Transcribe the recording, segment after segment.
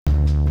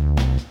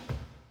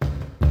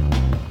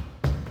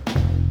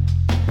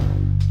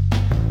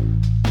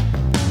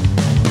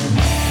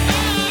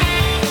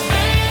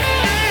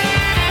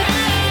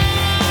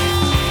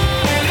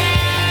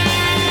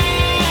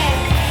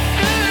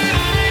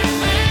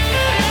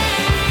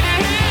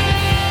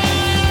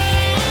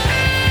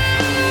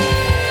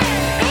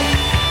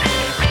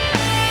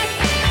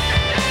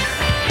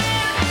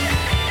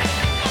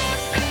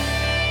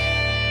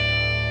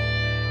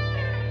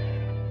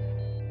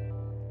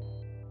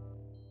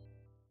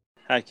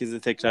Herkese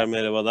tekrar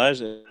merhabalar.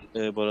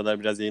 Bu aralar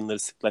biraz yayınları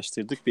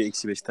sıklaştırdık. Bir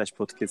Eksi Beşiktaş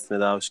podcastine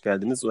daha hoş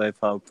geldiniz.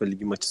 UEFA Avrupa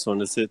Ligi maçı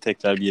sonrası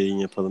tekrar bir yayın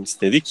yapalım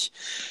istedik.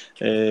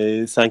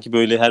 Sanki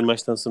böyle her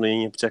maçtan sonra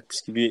yayın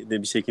yapacakmış gibi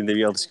de bir şekilde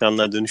bir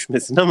alışkanlığa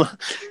dönüşmesin ama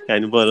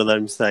yani bu aralar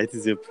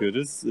müsaitiz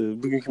yapıyoruz.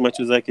 Bugünkü maç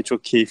özellikle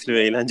çok keyifli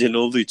ve eğlenceli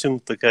olduğu için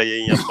mutlaka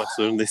yayın yapmak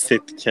zorunda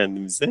hissettik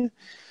kendimize.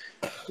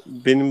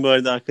 Benim bu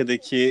arada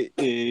arkadaki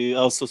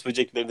Ağustos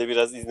böcekleri de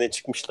biraz izne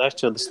çıkmışlar.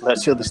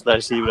 Çalıştılar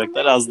şeyi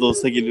bıraktılar. Az da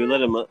olsa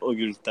geliyorlar ama o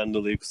gürültüden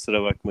dolayı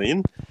kusura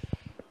bakmayın.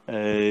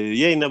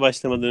 Yayına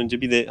başlamadan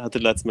önce bir de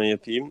hatırlatma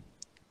yapayım.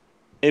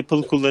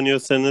 Apple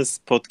kullanıyorsanız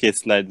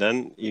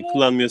podcastlerden,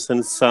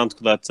 kullanmıyorsanız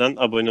SoundCloud'dan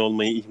abone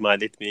olmayı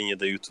ihmal etmeyin ya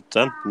da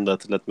YouTube'dan. Bunu da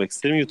hatırlatmak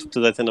isterim.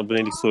 YouTube'da zaten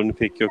abonelik sorunu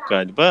pek yok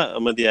galiba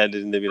ama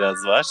diğerlerinde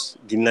biraz var.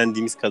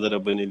 Dinlendiğimiz kadar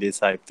aboneliğe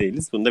sahip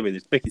değiliz. Bunu da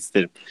belirtmek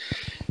isterim.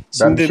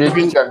 Ben bir şey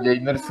diyeceğim.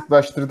 Yayınları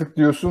sıklaştırdık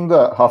diyorsun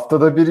da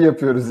haftada bir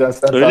yapıyoruz ya.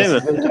 Sen öyle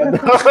mi?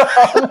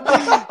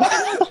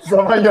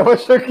 Zaman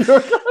yavaş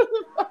akıyor.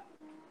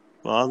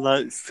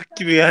 Vallahi sık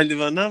gibi geldi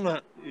bana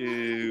ama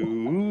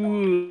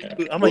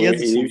ama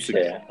yaz için bir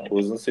şey ya.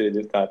 Uzun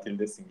süredir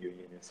tatildesin gibi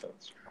geliyor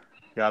sadece.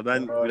 Ya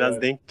ben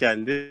biraz denk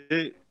geldi.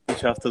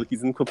 3 haftalık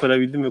izin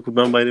koparabildim ve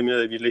Kurban Bayramı'yla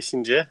da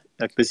birleşince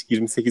yaklaşık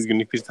 28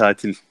 günlük bir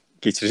tatil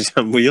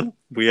geçireceğim bu yıl.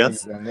 Bu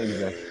yaz. Ne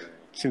güzel.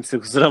 Kimse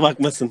kusura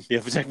bakmasın.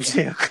 Yapacak bir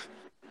şey yok.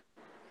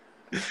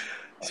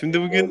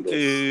 Şimdi bugün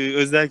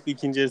özellikle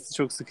ikinci yarısı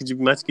çok sıkıcı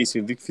bir maç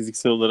geçirdik.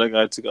 Fiziksel olarak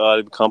artık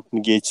ağır bir kamp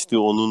mı geçti,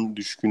 onun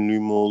düşkünlüğü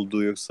mü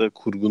oldu yoksa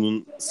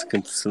kurgunun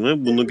sıkıntısı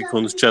mı? Bunu bir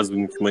konuşacağız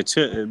bugünkü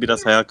maçı.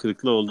 Biraz hayal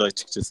kırıklığı oldu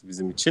açıkçası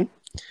bizim için.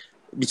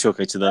 Birçok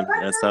açıdan,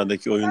 yani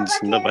sahadaki oyun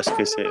dışında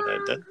başka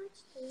şeylerden.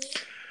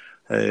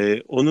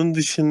 Onun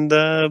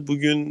dışında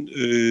bugün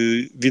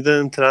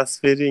Vida'nın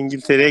transferi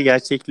İngiltere'ye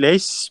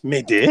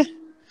gerçekleşmedi.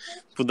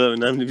 Bu da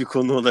önemli bir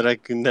konu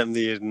olarak gündemde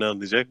yerini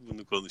alacak.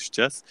 Bunu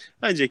konuşacağız.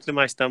 Öncelikle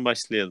maçtan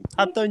başlayalım.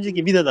 Hatta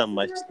önceki Vida'dan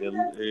başlayalım.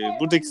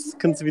 Buradaki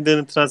sıkıntı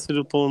Vida'nın transfer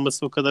olup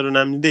olması o kadar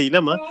önemli değil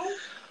ama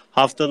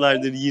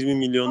haftalardır 20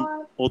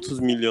 milyon, 30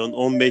 milyon,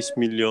 15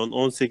 milyon,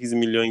 18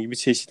 milyon gibi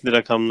çeşitli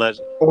rakamlar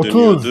 30.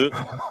 dönüyordu.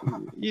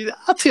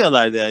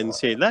 Atıyorlardı yani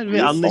şeyler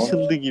ve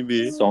anlaşıldığı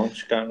gibi. Son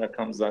çıkan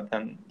rakam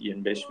zaten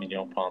 25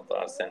 milyon pound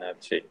Arsenal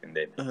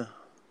şeklindeydi.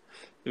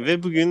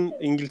 Ve bugün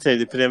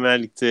İngiltere'de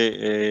Premier Lig'de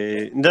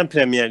neden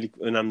Premier Lig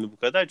önemli bu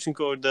kadar?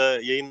 Çünkü orada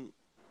yayın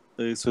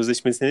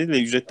sözleşmesi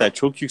nedeniyle ücretler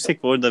çok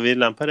yüksek ve orada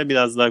verilen para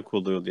biraz daha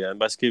kolay oluyor. Yani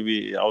başka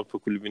bir Avrupa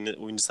kulübüne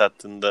oyuncu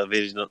sattığında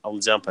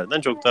alacağın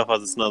paradan çok daha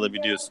fazlasını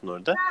alabiliyorsun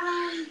orada.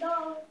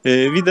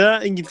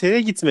 Vida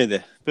İngiltere'ye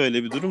gitmedi.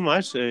 Böyle bir durum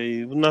var.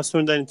 Bundan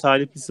sonra da hani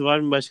taliplisi var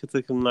mı başka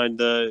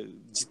takımlarda,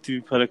 ciddi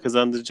bir para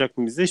kazandıracak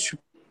mı bize?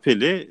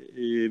 Şüpheli.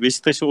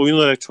 Beşiktaş'a oyun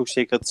olarak çok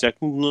şey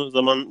katacak mı? Bunu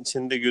zaman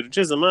içinde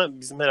göreceğiz ama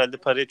bizim herhalde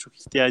paraya çok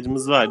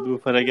ihtiyacımız vardı. Bu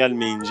para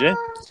gelmeyince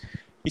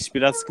iş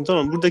biraz sıkıntı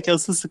ama buradaki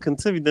asıl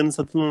sıkıntı Vida'nın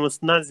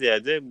satılmamasından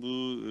ziyade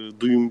bu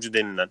duyumcu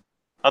denilen,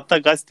 hatta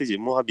gazeteci,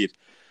 muhabir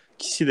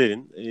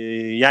kişilerin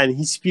yani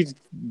hiçbir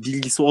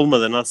bilgisi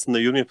olmadan aslında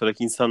yorum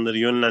yaparak insanları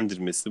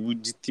yönlendirmesi.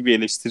 Bu ciddi bir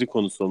eleştiri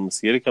konusu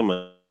olması gerek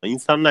ama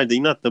insanlar da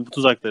inatla bu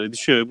tuzaklara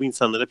düşüyor ve bu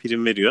insanlara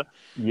prim veriyor.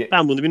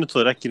 Ben bunu bir not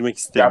olarak girmek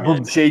isterim. Ya bu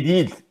yani şey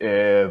değil.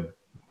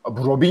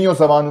 Bu Robinho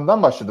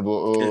zamanından başladı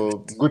bu.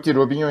 Evet. Guti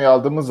Robinho'yu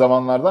aldığımız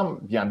zamanlardan,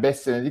 yani 5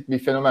 senelik bir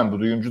fenomen. Bu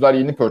duyumcular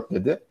yeni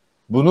pörtledi.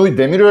 Bunu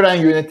Demirören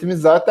yönetimi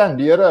zaten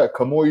bir ara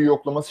kamuoyu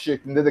yoklaması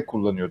şeklinde de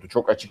kullanıyordu.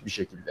 Çok açık bir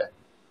şekilde.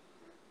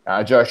 Yani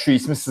acaba şu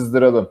ismi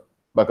sızdıralım.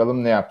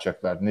 Bakalım ne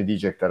yapacaklar, ne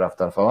diyecek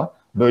taraftar falan.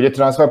 Böyle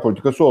transfer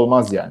politikası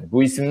olmaz yani.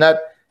 Bu isimler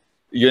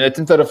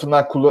yönetim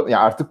tarafından yani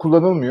artık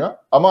kullanılmıyor.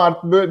 Ama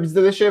artık böyle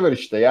bizde de şey var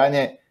işte.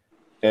 Yani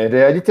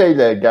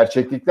realiteyle,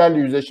 gerçekliklerle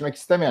yüzleşmek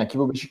istemeyen, ki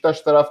bu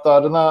Beşiktaş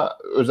taraftarına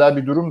özel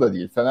bir durum da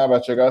değil.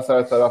 Fenerbahçe,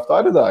 Galatasaray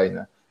taraftarı da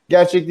aynı.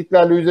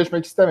 Gerçekliklerle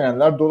yüzleşmek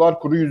istemeyenler, dolar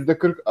kuru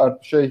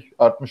 %40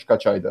 artmış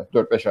kaç ayda?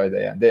 4-5 ayda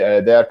yani.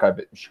 Değer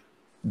kaybetmiş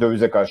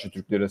dövize karşı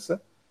Türk lirası.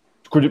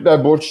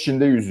 Kulüpler borç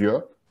içinde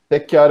yüzüyor.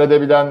 Tek kâr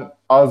edebilen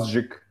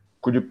azıcık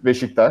kulüp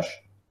Beşiktaş.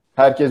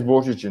 Herkes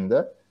borç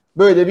içinde.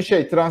 Böyle bir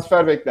şey,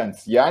 transfer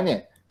beklentisi.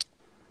 Yani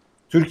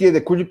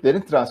Türkiye'de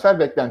kulüplerin transfer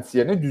beklentisi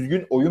yerine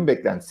düzgün oyun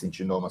beklentisi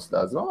içinde olması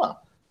lazım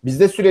ama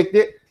bizde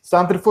sürekli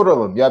santrfor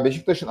alalım. Ya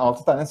Beşiktaş'ın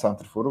 6 tane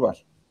santrforu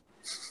var.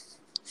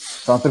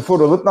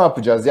 Santrfor alıp ne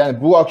yapacağız?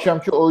 Yani bu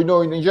akşamki oyunu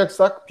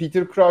oynayacaksak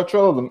Peter Crouch'u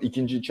alalım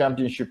ikinci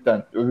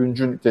Championship'ten.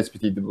 Övüncün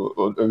tespitiydi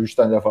bu.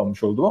 Övünçten laf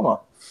almış oldum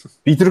ama.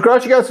 Peter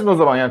Crouch gelsin o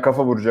zaman, yani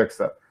kafa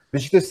vuracaksa.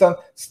 Beşiktaş'tan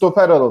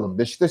stoper alalım.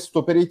 Beşiktaş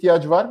stopere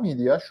ihtiyacı var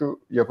mıydı ya şu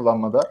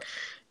yapılanmada?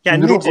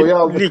 Yani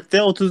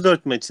ligde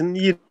 34 maçın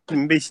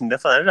 25'inde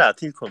falan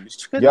rahat ilk 11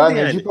 çıkardı ya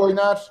yani. Necip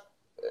oynar,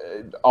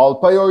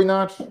 Alpay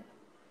oynar,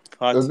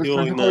 öbür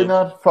çocuk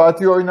oynar,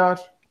 Fatih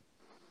oynar.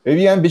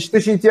 Yani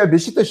Beşiktaş'ın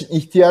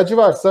ihtiyacı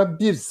varsa,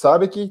 bir,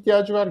 sağ beke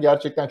ihtiyacı var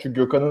gerçekten, çünkü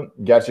Gökhan'ın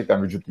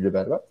gerçekten vücut dili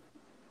berbat.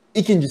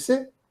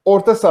 İkincisi,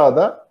 orta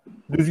sahada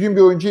düzgün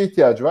bir oyuncuya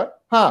ihtiyacı var.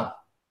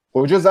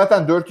 Hoca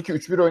zaten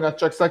 4-2-3-1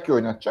 oynatacaksak ki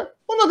oynatacak.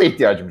 Ona da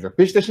ihtiyacımız yok.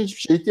 Beşiktaş'ın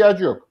hiçbir şeye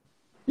ihtiyacı yok.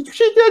 Hiçbir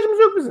şeye ihtiyacımız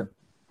yok bizim.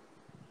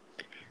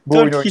 Bu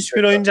oyunu 4-2-3-1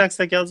 oynayacaklar.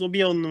 oynayacaksak yalnız o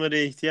bir 10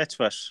 numaraya ihtiyaç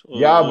var.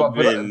 Ya O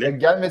belli.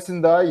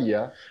 gelmesin daha iyi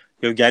ya.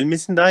 Ya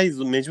gelmesin daha iyi.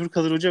 Mecbur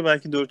kalır hoca,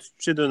 belki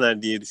 4-3-3'e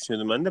döner diye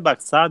düşünüyordum ben de.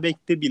 Bak sağ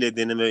bekte bile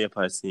deneme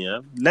yaparsın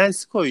ya.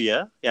 Lens koy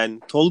ya. Yani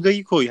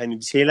Tolga'yı koy, hani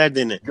bir şeyler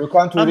dene. Gökhan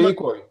Ama Töre'yi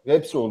koy.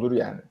 Hepsi olur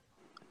yani.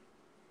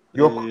 e,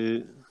 Yok.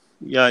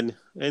 yani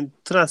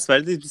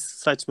transferde bir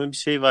saçma bir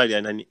şey var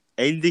yani. Hani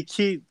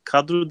eldeki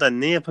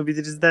kadrodan ne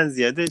yapabilirizden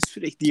ziyade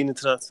sürekli yeni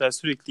transfer,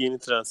 sürekli yeni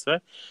transfer.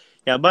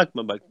 Ya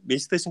bakma bak,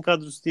 Beşiktaş'ın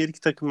kadrosu diğer iki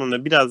takımdan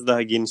da biraz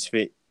daha geniş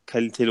ve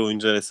kaliteli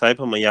oyunculara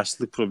sahip ama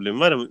yaşlılık problemi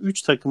var, ama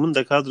 3 takımın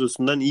da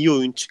kadrosundan iyi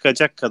oyun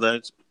çıkacak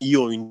kadar iyi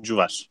oyuncu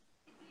var.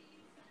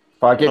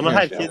 Fark Ama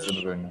etmiyor işte herkes Ya,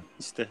 yaptığımız oyunu.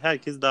 işte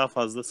herkes daha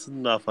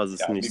fazlasını yani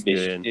bir istiyor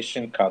yani.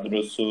 Beşiktaş'ın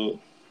kadrosu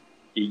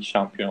ilk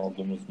şampiyon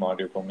olduğumuz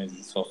Mario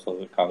Gomez'i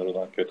Sosa'lı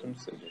kadrodan kötü mü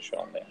sizce şu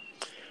anda? Yani?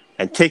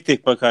 Yani tek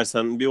tek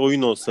bakarsan bir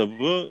oyun olsa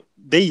bu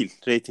değil.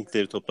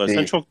 Reytingleri toplarsan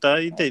Değil. çok daha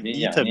iyi de Abi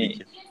iyi tabii yani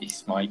ki.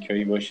 İsmail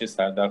Köybaşı,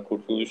 Serdar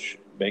Kurtuluş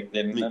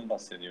beklerinden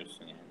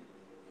bahsediyorsun yani.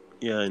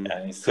 Yani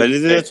Yani sırf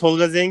kalede de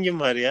Tolga Zengin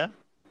var ya.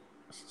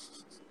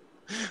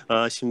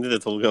 Aa, şimdi de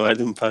Tolga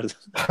verdim, pardon.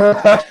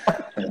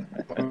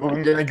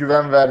 Bugün gene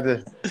güven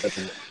verdi.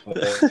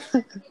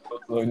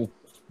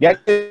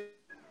 Gerçekten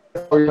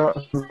oyuna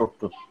hız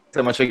yoktu.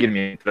 Maça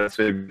girmeye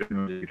transfer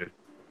girelim.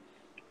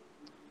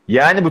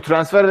 Yani bu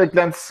transfer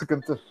beklentisi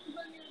sıkıntı.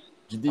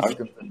 Ciddi Abi,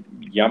 sıkıntı.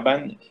 ya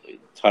ben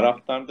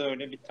taraftarda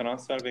öyle bir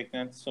transfer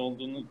beklentisi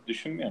olduğunu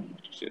düşünmüyorum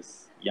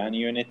açıkçası. Yani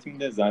yönetim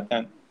de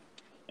zaten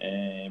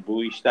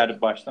bu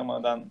işler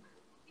başlamadan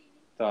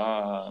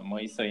daha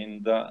Mayıs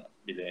ayında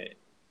bile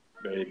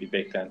böyle bir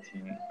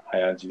beklentinin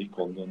hayalcilik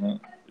olduğunu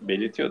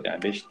belirtiyordu.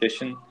 Yani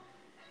Beşiktaş'ın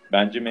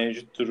bence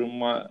mevcut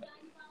duruma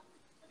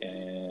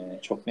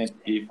çok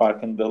net bir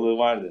farkındalığı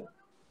vardı.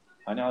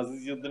 Hani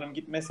Aziz Yıldırım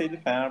gitmeseydi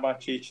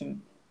Fenerbahçe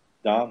için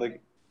daha da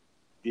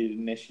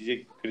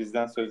derinleşecek bir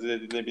krizden söz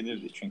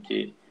edilebilirdi.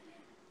 Çünkü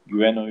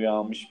güven oyu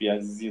almış bir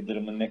Aziz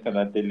Yıldırım'ın ne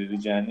kadar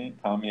delireceğini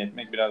tahmin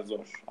etmek biraz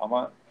zor.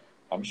 Ama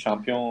abi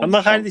şampiyon olmuş,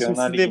 Ama kardeşim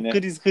Şampiyonlar siz de hep Ligi'ne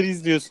kriz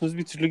kriz diyorsunuz.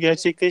 Bir türlü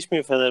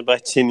gerçekleşmiyor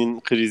Fenerbahçe'nin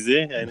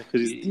krizi. Yani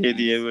kriz diye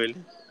diye böyle.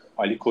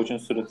 Ali Koç'un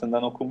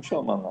suratından okumuş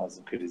olman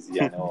lazım krizi.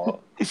 Yani o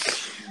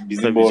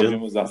bizim Tabii canım.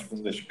 borcumuz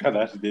aslında şu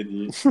kadar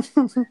dediği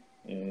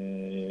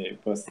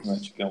basın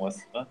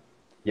açıklamasında.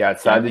 Ya Yani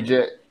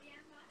sadece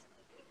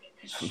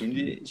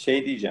şimdi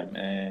şey diyeceğim.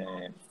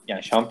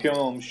 Yani şampiyon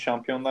olmuş,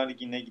 Şampiyonlar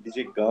Ligi'ne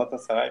gidecek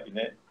Galatasaray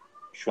bile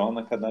şu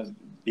ana kadar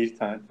bir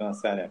tane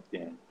transfer yaptı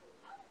yani.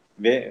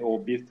 Ve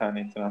o bir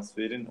tane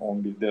transferin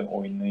 11'de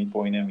oynayıp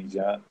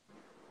oynamayacağı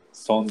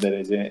son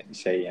derece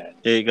şey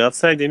yani.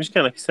 Galatasaray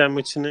demişken Akhisar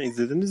maçını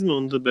izlediniz mi?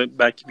 Onu da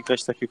belki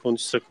birkaç dakika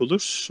konuşsak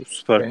olur.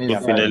 Süper ben Kupa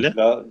Ya ben izlemedim.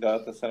 finali.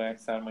 Galatasaray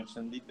Akhisar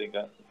maçını değil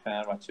de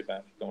Fenerbahçe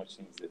Benfica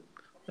maçını izledim.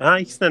 Ha,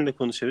 ikisinden de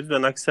konuşabiliriz.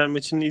 Ben Akhisar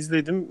maçını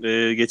izledim.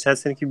 Geçen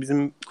seneki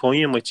bizim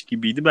Konya maçı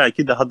gibiydi.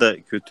 Belki daha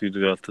da kötüydü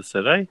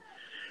Galatasaray.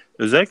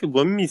 Özellikle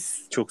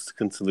Gomis çok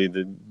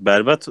sıkıntılıydı.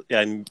 Berbat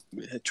yani,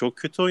 çok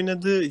kötü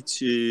oynadı.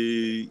 Hiç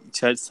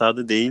içeride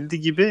sahada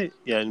değildi gibi.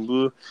 Yani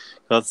bu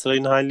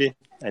Galatasaray'ın hali,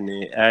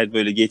 hani eğer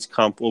böyle geç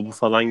kamp o bu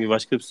falan gibi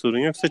başka bir sorun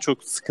yoksa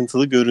çok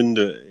sıkıntılı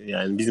göründü.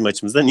 Yani bizim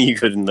açımızdan iyi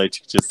göründü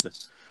açıkçası.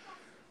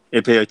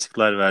 Epey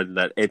açıklar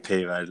verdiler.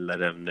 Epey verdiler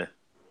hem de.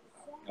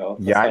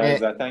 Galatasaray Yani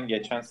zaten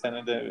geçen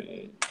sene de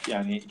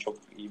yani çok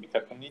iyi bir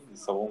takım değildi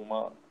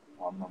savunma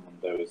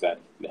anlamında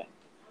özellikle.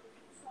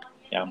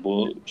 Yani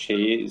bu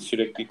şeyi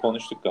sürekli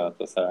konuştuk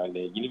Galatasaray'la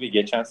ilgili ve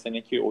geçen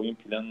seneki oyun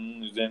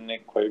planının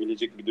üzerine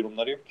koyabilecek bir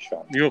durumları yok ki şu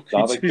an. Yok,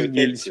 Daha da hiçbir kötü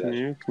gelişme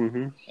ettiler. yok. Hı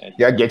hı. Evet.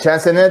 ya geçen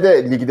sene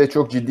de ligde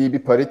çok ciddi bir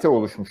parite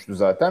oluşmuştu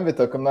zaten ve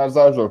takımlar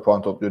zar zor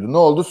puan topluyordu. Ne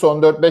oldu?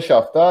 Son 4-5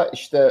 hafta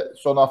işte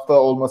son hafta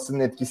olmasının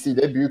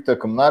etkisiyle büyük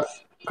takımlar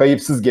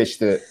kayıpsız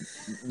geçti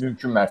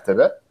mümkün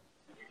mertebe.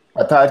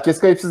 Hatta herkes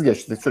kayıpsız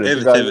geçti. Sürekli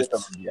Evet, galibiyet evet.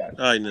 alındı yani.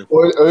 Aynen.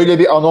 Öyle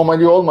bir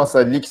anomali olmasa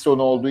lig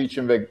sonu olduğu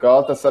için ve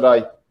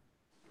Galatasaray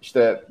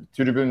işte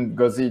tribün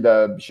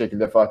gazıyla bir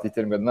şekilde Fatih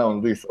Terim'den ne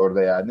olduysa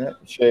orada yani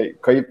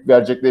kayıp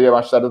verecekleri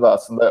maçlarda da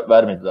aslında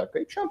vermediler.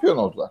 Kayıp şampiyon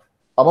oldular.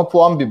 Ama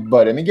puan bir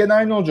baremi gene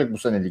aynı olacak bu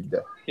sene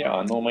ligde. Ya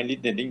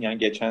anomali dedin yani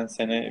geçen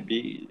sene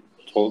bir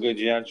Tolga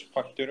Ciğerci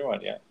faktörü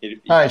var ya. Herif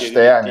Ha ilk işte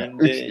yarı yani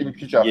bittiğinde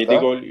 3 7 hafta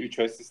gol 3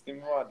 asistim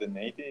mi vardı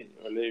neydi?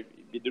 Öyle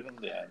bir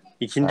durumdu yani.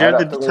 İkinci her yarıda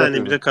bir hafta gol tane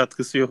bile atıyordu.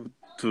 katkısı yoktu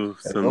Yok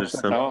tabii.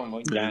 sanırsam. Tamam mı?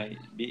 Evet. Yani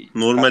bir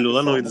Normal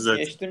olan katkısı oydu olması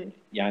zaten. geçtim.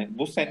 Yani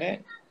bu sene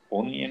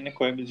onun yerine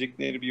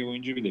koyabilecekleri bir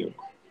oyuncu bile yok.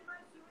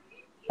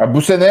 Ya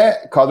bu sene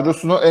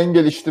kadrosunu en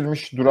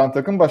geliştirmiş duran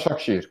takım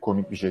Başakşehir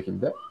komik bir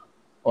şekilde.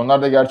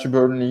 Onlar da gerçi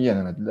Burnley'i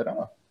yenemediler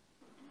ama.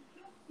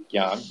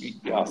 Ya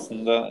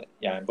aslında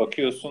yani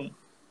bakıyorsun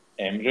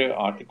Emre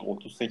artık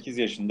 38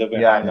 yaşında ve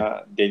Yani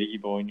hala deli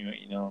gibi oynuyor.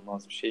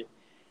 İnanılmaz bir şey.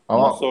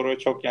 ama Mossoro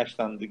çok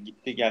yaşlandı.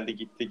 Gitti geldi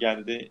gitti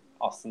geldi.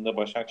 Aslında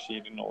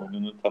Başakşehir'in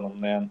oyununu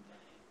tanımlayan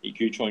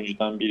 2-3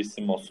 oyuncudan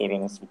birisi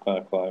Mossoro nasıl bu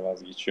kadar kolay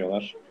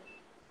vazgeçiyorlar?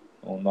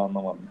 Onu da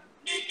anlamadım.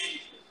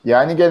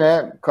 Yani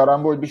gene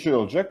karambol bir şey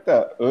olacak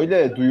da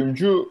öyle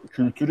duyumcu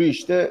kültürü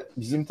işte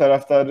bizim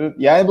taraftarı,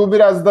 yani bu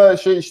biraz da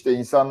şey işte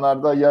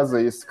insanlarda yaz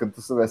ayı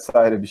sıkıntısı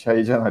vesaire bir şey,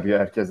 heyecan arıyor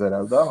herkes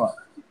herhalde ama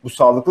bu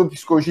sağlıklı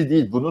psikoloji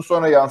değil. Bunun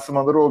sonra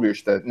yansımaları oluyor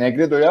işte.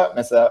 Negredo'ya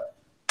mesela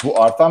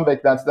bu artan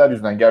beklentiler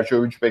yüzünden, gerçi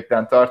övünç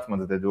beklenti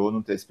artmadı dedi,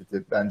 onun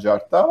tespiti bence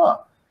arttı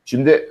ama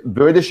şimdi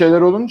böyle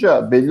şeyler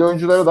olunca belli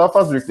oyunculara daha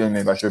fazla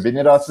yüklenmeye başlıyor.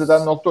 Beni rahatsız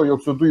eden nokta o,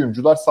 yoksa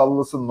duyumcular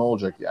sallasın ne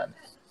olacak yani.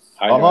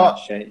 Hayır, ben Ama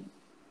yani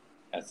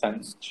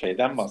sen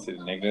şeyden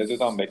bahsediyorsun.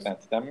 Negredo'dan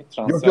beklentiden mi? yok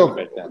Transfer yok,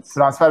 beklentisi.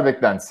 transfer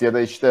beklentisi ya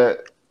da işte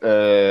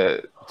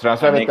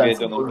transfer Yani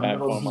beklentisinin Negredo'nun oyuncuların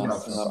olduğunu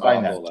yansıması. performansına bağlı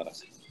Aynen. olarak.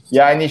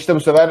 Yani işte bu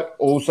sefer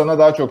Oğuzhan'a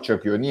daha çok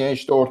çakıyor. Niye?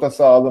 İşte orta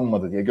saha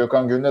alınmadı diye.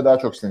 Gökhan Gönül'e daha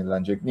çok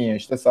sinirlenecek. Niye?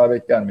 İşte sağ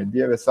bek gelmedi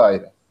diye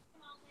vesaire.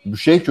 Bu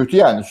şey kötü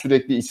yani.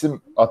 Sürekli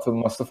isim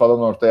atılması falan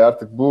ortaya.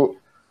 Artık bu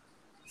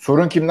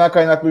sorun kimden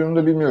kaynaklı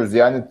da bilmiyoruz.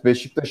 Yani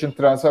Beşiktaş'ın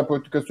transfer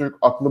politikası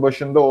aklı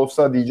başında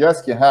olsa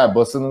diyeceğiz ki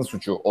basının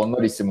suçu.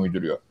 Onlar isim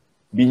uyduruyor.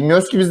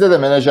 Bilmiyoruz ki bizde de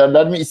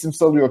menajerler mi isim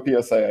salıyor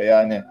piyasaya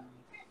yani.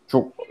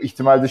 Çok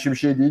ihtimal dışı bir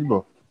şey değil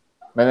bu.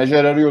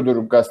 Menajer arıyordur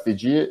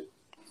gazeteciyi,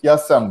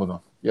 yaz sen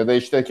bunu. Ya da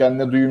işte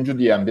kendine duyumcu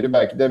diyen biri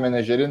belki de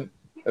menajerin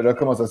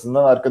rakı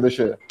masasından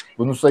arkadaşı.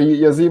 Bunu sayı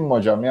yazayım mı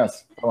hocam,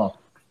 yaz. Tamam.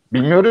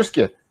 Bilmiyoruz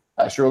ki.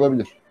 Her şey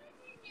olabilir.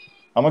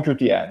 Ama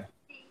kötü yani.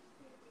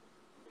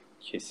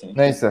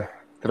 Kesinlikle. Neyse.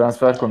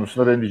 Transfer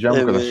konusunda benim diyeceğim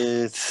bu kadar.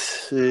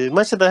 Evet.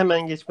 Maça da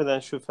hemen geçmeden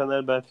şu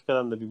Fener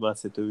Benfica'dan da bir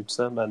bahset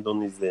Övünç'ten. Ben de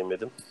onu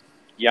izleyemedim.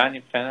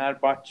 Yani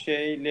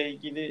Fenerbahçe ile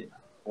ilgili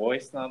o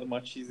esnada,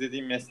 maçı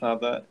izlediğim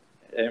esnada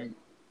hem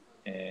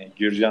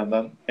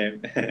Gürcan'dan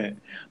hem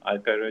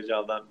Alper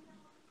Öcal'dan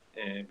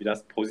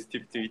biraz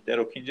pozitif tweetler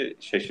okuyunca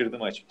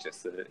şaşırdım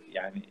açıkçası.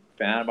 Yani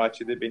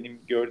Fenerbahçe'de benim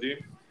gördüğüm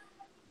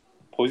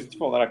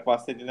pozitif olarak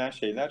bahsedilen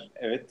şeyler,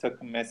 evet,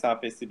 takım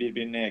mesafesi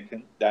birbirine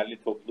yakın,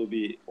 derli toplu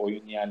bir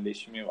oyun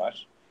yerleşimi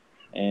var.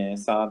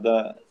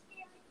 Sahada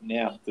ne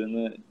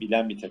yaptığını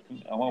bilen bir takım.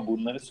 Ama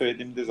bunları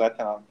söylediğimde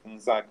zaten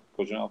aklınıza Aykut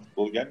Kocaman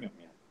futbol gelmiyor mu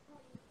ya?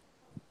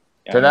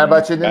 Yani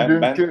Fenerbahçe'nin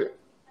dünkü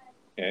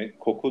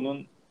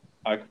Koku'nun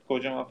Aykut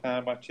Kocaman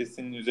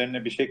Fenerbahçe'sinin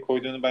üzerine bir şey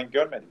koyduğunu ben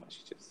görmedim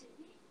açıkçası.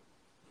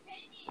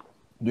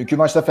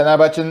 maçta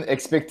Fenerbahçe'nin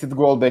expected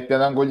goal,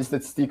 beklenen gol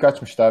istatistiği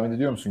kaçmış, tahmin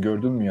ediyor musun?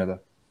 Gördün mü ya da?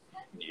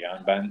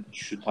 Yani ben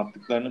şut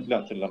attıklarını bile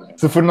hatırlamıyorum.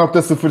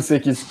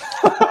 0.08.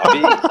 Abi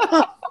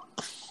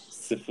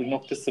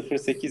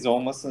 0.08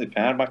 olmasın.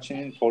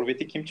 Fenerbahçe'nin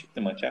forveti kim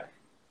çıktı maça?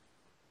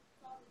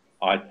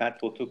 Alper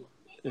Potuk.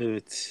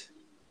 Evet.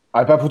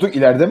 Alper Potuk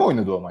ileride mi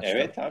oynadı o maçta?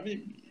 Evet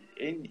abi.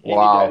 En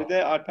Wow.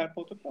 ileride Alper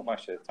Potuk'la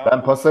başladı.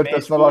 Ben pas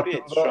haritasına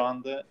mecburiyet. baktığımda Şu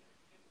anda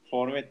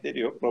forvetleri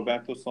yok.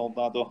 Roberto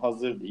Soldado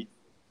hazır değil.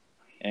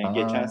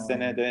 Geçen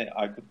sene de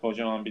Aykut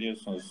Kocaman,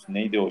 biliyorsunuz,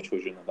 neydi o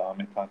çocuğun adı?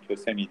 Ahmet Han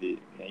Köse miydi?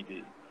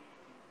 Neydi?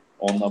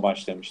 Onunla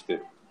başlamıştı.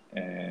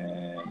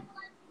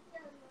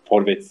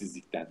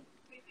 Forvetsizlikten.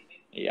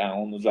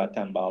 Yani onu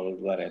zaten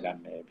bağladılar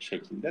elenmeye bir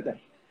şekilde de.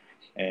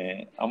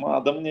 Ama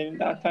adamın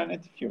elinde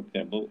alternatif yok.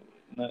 Yani bu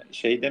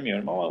şey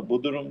demiyorum ama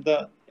bu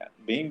durumda yani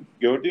benim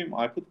gördüğüm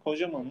Aykut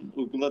Kocaman'ın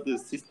uyguladığı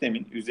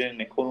sistemin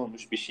üzerine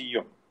konulmuş bir şey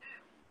yok.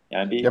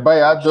 Yani ya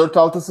bayağı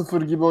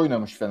 4-6-0 gibi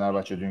oynamış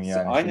Fenerbahçe dün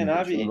yani.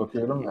 aynen Şimdi abi,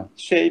 bakıyorum da.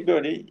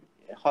 böyle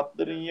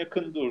hatların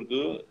yakın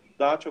durduğu,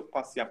 daha çok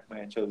pas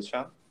yapmaya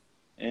çalışan,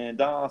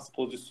 daha az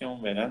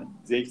pozisyon veren,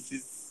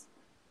 zevksiz,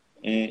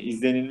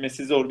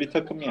 izlenilmesi zor bir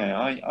takım yani.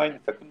 Aynı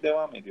takım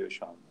devam ediyor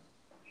şu anda.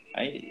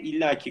 Yani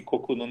illaki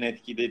Koku'nun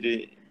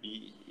etkileri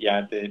bir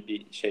yerde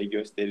bir şey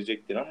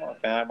gösterecektir ama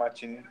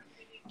Fenerbahçe'nin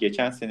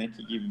geçen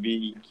seneki gibi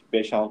bir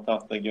ilk 5-6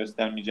 hafta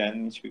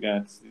göstermeyeceğinin hiçbir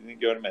garantisini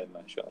görmedim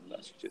ben şu anda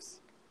açıkçası.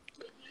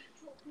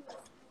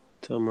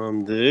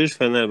 Tamamdır.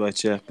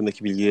 Fenerbahçe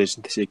hakkındaki bilgiler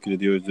için teşekkür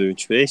ediyoruz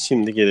Övünç Bey.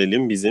 Şimdi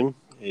gelelim bizim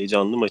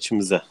heyecanlı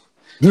maçımıza.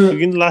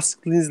 Bugün Las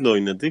Klins'le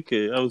oynadık.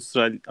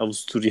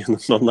 Avusturya'nın,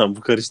 ondan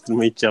bu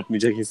karıştırmayı hiç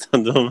yapmayacak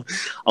insandım ama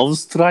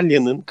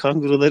Avustralya'nın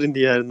kanguruların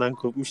diyarından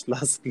kopmuş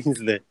Las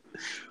Klins'le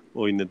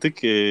oynadık.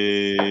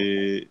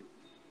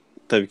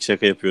 Tabii ki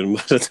şaka yapıyorum bu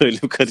arada, öyle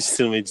bir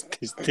karıştırmayı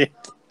ciddi.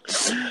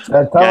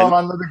 Yani tamam,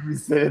 anladık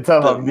biz seni,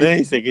 tamam.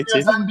 Neyse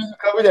geçelim. Sen bil,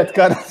 kabul et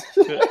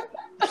kardeşim.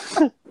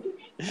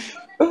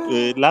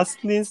 Las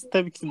Klins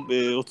tabii ki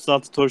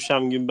 36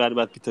 Torşam gibi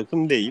berbat bir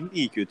takım değil.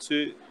 İyi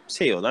kötü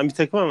şey olan bir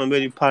takım ama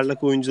böyle bir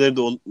parlak oyuncuları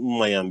da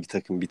olmayan bir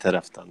takım bir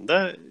taraftan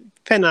da.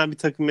 Fena bir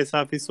takım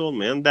mesafesi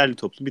olmayan derli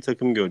toplu bir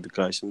takım gördük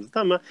karşımızda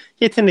ama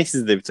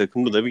yeteneksiz de bir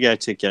takım. Bu da bir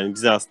gerçek yani.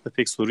 Bize aslında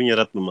pek sorun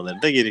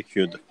yaratmamaları da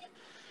gerekiyordu.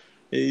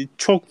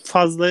 Çok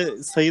fazla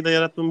sayıda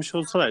yaratmamış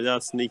olsalardı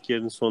aslında ilk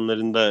yarının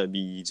sonlarında bir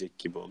yiyecek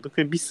gibi olduk.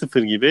 Ve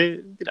 1-0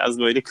 gibi biraz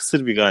böyle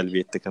kısır bir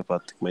galibiyette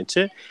kapattık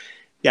maçı.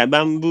 Yani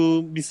ben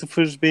bu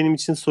 1-0 benim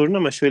için sorun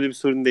ama şöyle bir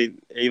sorun değil.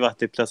 Eyvah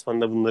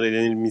deplasmanda bunları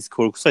elenir miyiz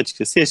korkusu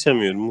açıkçası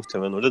yaşamıyorum.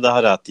 Muhtemelen orada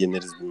daha rahat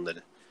yeneriz bunları.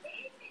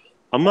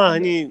 Ama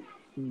hani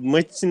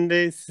maç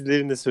içinde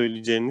sizlerin de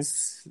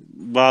söyleyeceğiniz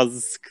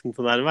bazı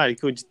sıkıntılar var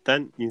ki o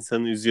cidden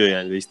insanı üzüyor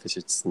yani Beşiktaş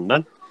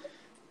açısından.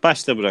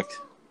 Başla Burak.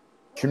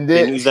 Şimdi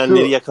Beni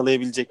üzenleri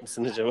yakalayabilecek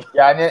misin acaba?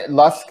 yani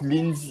Las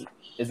Klins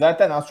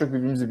Zaten az çok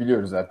birbirimizi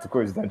biliyoruz artık.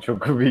 O yüzden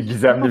çok bir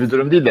gizemli bir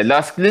durum değil de.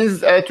 Lask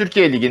Linz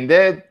Türkiye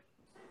Ligi'nde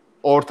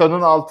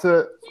ortanın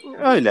altı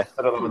Öyle.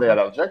 sıralamada yer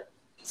alacak.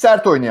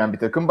 Sert oynayan bir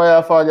takım.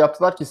 Bayağı faul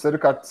yaptılar ki sarı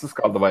kartsız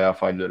kaldı bayağı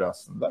faulleri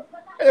aslında.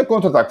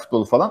 Kontratak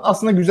futbolu falan.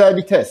 Aslında güzel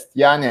bir test.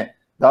 Yani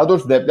daha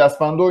doğrusu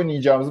deplasmanda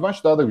oynayacağımız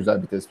maç daha da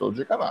güzel bir test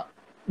olacak ama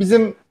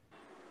bizim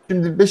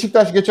şimdi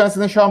Beşiktaş geçen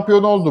sene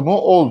şampiyon oldu mu?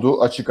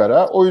 Oldu açık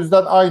ara. O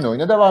yüzden aynı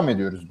oyuna devam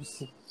ediyoruz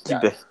biz.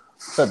 Yani, Gibi.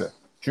 tabii.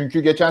 Çünkü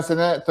geçen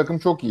sene takım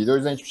çok iyiydi. O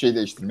yüzden hiçbir şey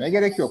değiştirmeye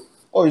gerek yok.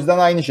 O yüzden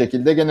aynı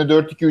şekilde gene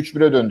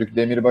 4-2-3-1'e döndük.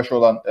 Demirbaş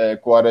olan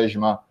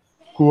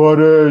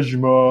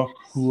Quaresma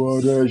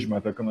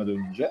takıma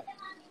dönünce.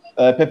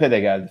 Pepe de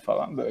geldi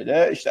falan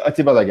böyle. İşte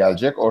Atiba da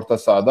gelecek. Orta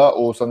sahada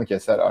Oğuzhan'ı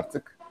keser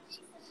artık.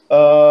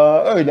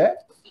 Öyle.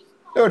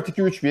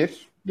 4-2-3-1.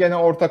 Gene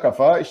orta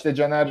kafa. İşte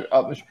Caner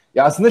 60.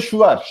 Ya aslında şu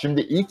var.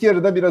 Şimdi ilk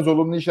yarıda biraz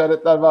olumlu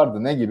işaretler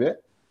vardı. Ne gibi?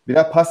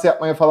 Biraz pas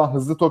yapmaya falan,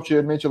 hızlı top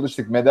çevirmeye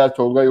çalıştık. Medel,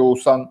 Tolgay,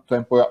 Oğuzhan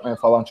tempo yapmaya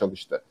falan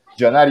çalıştı.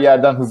 Caner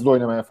yerden hızlı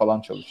oynamaya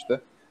falan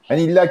çalıştı.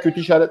 Hani illa kötü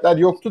işaretler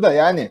yoktu da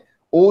yani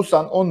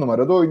Oğuzhan 10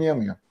 numarada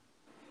oynayamıyor.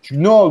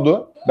 Çünkü ne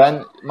oldu?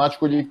 Ben maç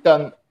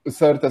golülikten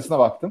ısı haritasına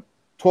baktım.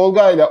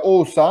 Tolga ile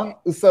Oğuzhan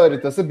ısı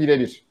haritası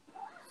birebir.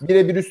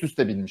 Birebir üst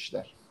üste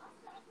binmişler.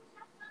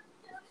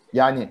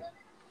 Yani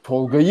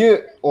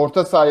Tolga'yı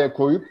orta sahaya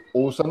koyup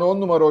Oğuzhan'ı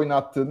 10 numara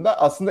oynattığında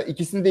aslında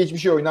ikisini de hiçbir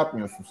şey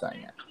oynatmıyorsun sen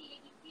yani.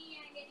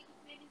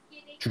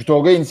 Çünkü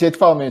Tolga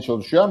inisiyatif almaya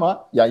çalışıyor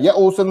ama ya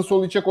Oğuzhan'ı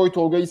sol içe koy,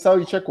 Tolga'yı sağ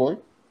içe koy.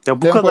 Ya bu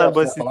Tempo kadar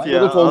yapsın basit falan. ya.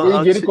 Ya da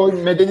Tolga'yı geri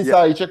koy, Medel'i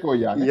sağ içe koy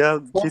yani. Ya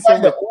Tolga'yla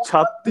kesinlikle Oğuzhan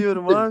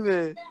çatlıyorum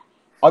abi.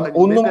 Abi Hani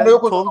 10 numara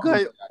yok o zaman.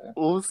 Tolgay,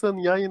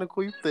 Oğuzhan'ı yan yana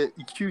koyup da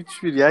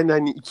 2-3-1 yani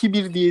hani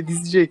 2-1 diye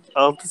dizecek,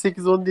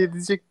 6-8-10 diye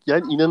dizecek.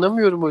 Yani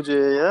inanamıyorum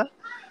hocaya ya.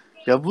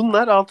 Ya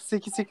bunlar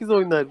 6-8-8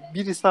 oynar.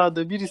 Biri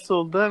sağda, biri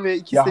solda ve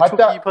ikisi Ya de çok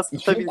iyi hatta pas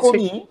işin atabilecek.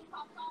 komiği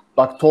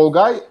bak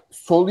Tolgay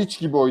sol iç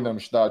gibi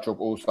oynamış daha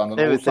çok Oğuzhan'dan.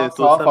 Evet Oğuzhan evet,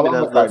 sağa Oğuzhan falan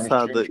da biraz daha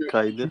kaymış. sağda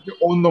kaydı. Çünkü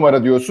 10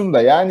 numara diyorsun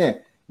da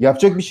yani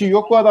yapacak bir şey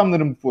yok bu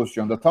adamların bu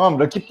pozisyonda. Tamam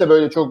rakip de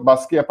böyle çok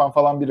baskı yapan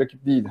falan bir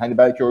rakip değil. Hani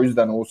belki o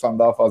yüzden Oğuzhan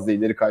daha fazla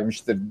ileri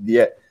kaymıştır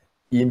diye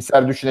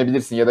iyimser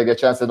düşünebilirsin. Ya da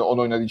geçen sene 10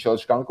 oynadığı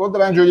çalışkanlık oldu da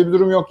bence öyle bir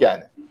durum yok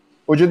yani.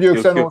 Hoca diyor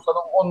ki sen Yok.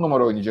 Oğuzhan'a 10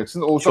 numara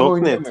oynayacaksın. Oğuzhan Çok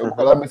net. oynayamıyor. Bu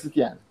kadar basit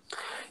yani.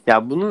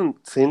 Ya bunun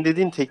senin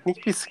dediğin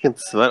teknik bir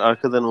sıkıntısı var.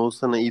 Arkadan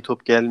Oğuzhan'a iyi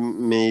top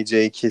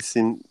gelmeyeceği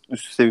kesin,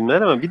 üst üste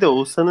binler ama bir de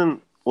Oğuzhan'ın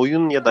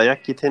oyun ya da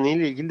ayak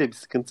yeteneğiyle ilgili de bir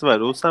sıkıntı var.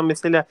 Oğuzhan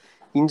mesela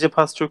ince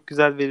pas çok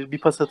güzel verir. Bir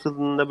pas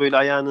atıldığında böyle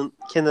ayağının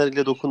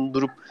kenarıyla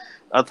dokundurup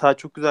atağı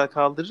çok güzel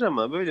kaldırır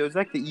ama böyle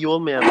özellikle iyi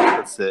olmayan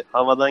bir pası,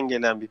 havadan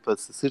gelen bir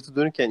pası, sırtı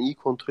dönürken iyi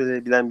kontrol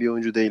edebilen bir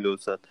oyuncu değil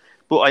Oğuzhan.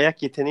 Bu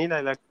ayak yeteneğiyle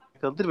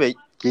alakalıdır ve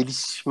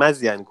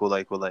gelişmez yani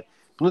kolay kolay.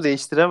 Bunu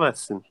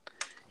değiştiremezsin.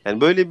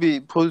 Yani böyle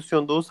bir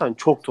pozisyonda olsan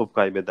çok top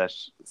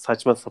kaybeder.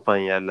 Saçma sapan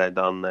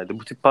yerlerde, anlarda.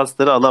 Bu tip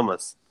pasları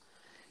alamaz.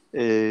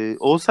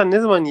 Oğuzhan ne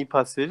zaman iyi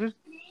pas verir?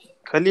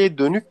 Kaleye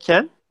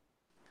dönükken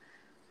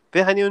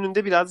ve hani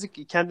önünde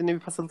birazcık kendine bir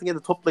pas atın ya da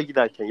topla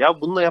giderken.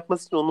 Ya bununla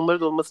yapması için 10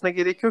 numarada olmasına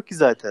gerek yok ki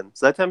zaten.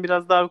 Zaten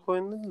biraz daha arka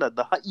oynadığında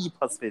daha iyi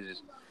pas verir.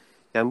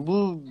 Yani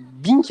bu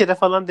 1000 kere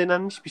falan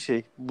denenmiş bir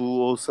şey.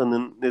 Bu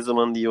Oğuzhan'ın ne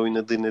zaman iyi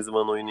oynadığı, ne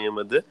zaman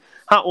oynayamadığı.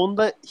 Ha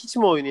onda hiç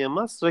mi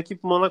oynayamaz?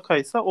 Rakip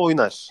Monaco'ysa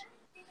oynar.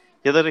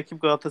 Ya da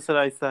rakip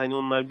Galatasaray'sa hani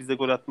onlar bize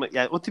gol atma.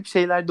 Yani o tip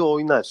şeylerde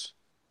oynar.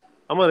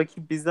 Ama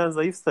rakip bizden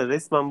zayıfsa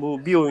resmen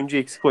bu bir oyuncu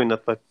eksik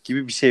oynatmak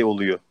gibi bir şey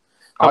oluyor.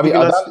 Ha Abi bugün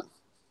adam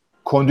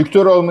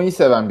kondüktör olmayı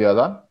seven bir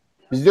adam.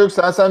 Biz diyor ki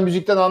sen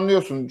müzikten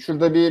anlıyorsun.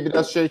 Şurada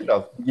biraz şey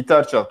çal.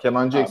 Gitar çal.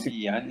 Kemancı Abi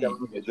eksik. yani Geç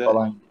burada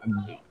falan.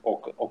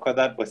 o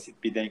kadar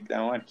basit bir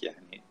denklem var ki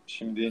yani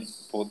şimdi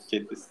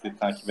podcast'i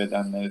takip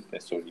edenlere de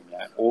sorayım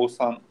yani.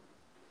 Oğuzhan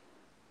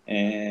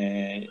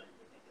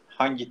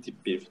hangi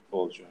tip bir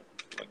futbolcu?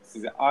 Bak,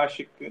 size A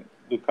şıkkı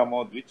Luka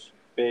Modric,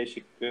 B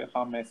şıkkı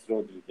James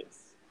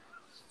Rodriguez.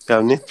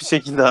 ya net bir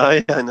şekilde daha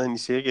yani hani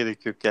şeye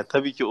gerek yok. Ya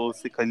tabii ki o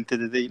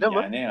kalitede değil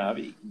ama Yani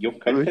abi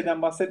yok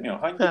kaliteden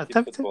bahsetmiyorum. Hangi tip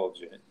tabii.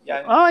 futbolcu?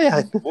 Yani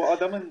Yani. bu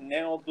adamın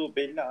ne olduğu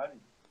belli abi.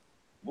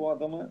 Bu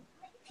adamı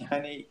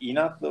yani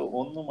inatla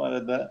 10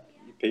 numarada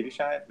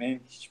perişan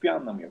etmenin hiçbir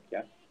anlamı yok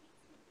ya.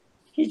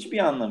 Hiçbir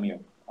anlamı yok.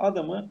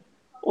 Adamı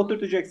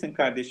oturtacaksın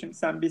kardeşim.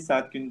 Sen bir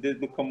saat günde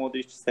Luka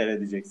Modric'i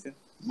seyredeceksin.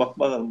 Bak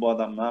bakalım bu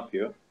adam ne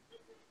yapıyor.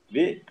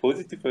 Ve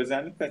pozitif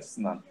özellik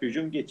açısından,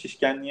 hücum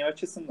geçişkenliği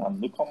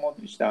açısından Luka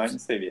Modric de aynı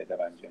seviyede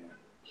bence.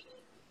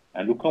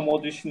 Yani Luka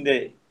Modric'in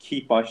de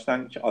ki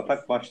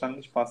atak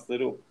başlangıç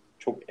pasları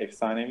çok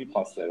efsanevi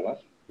pasları var.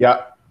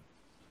 Ya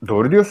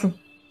doğru diyorsun.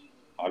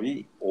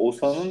 Abi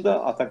Oğuzhan'ın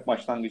da atak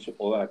başlangıcı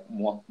olarak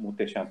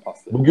muhteşem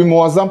pasları. Bugün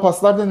muazzam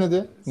paslar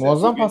denedi. Mesela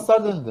Muazzam bugün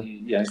paslar denedi.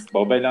 yani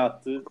Babel'e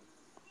attığı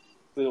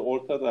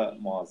ortada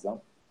muazzam.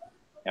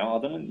 Yani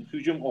adamın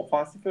hücum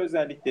ofansif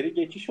özellikleri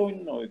geçiş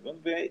oyununa uygun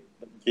ve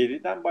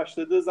geriden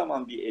başladığı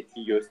zaman bir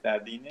etki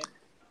gösterdiğini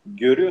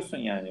görüyorsun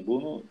yani.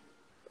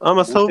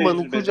 Ama Bu savunmanın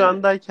tecrübede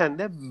kucağındayken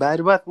de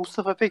berbat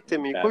Mustafa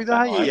Pekdemir'i koy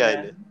daha iyi aynen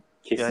yani.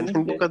 Kesinlikle.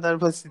 Yani bu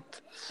kadar basit.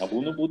 Ya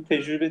bu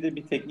tecrübede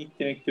bir teknik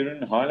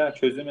direktörün hala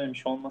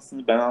çözememiş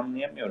olmasını ben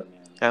anlayamıyorum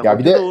yani. Yani Ya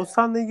bir orada de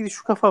Oğuzhan'la ilgili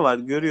şu kafa var,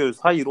 görüyoruz.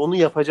 Hayır, onu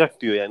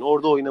yapacak diyor yani.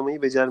 Orada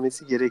oynamayı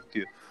becermesi gerek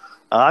diyor.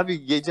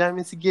 Abi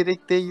becermesi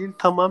gerek değil.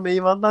 Tamam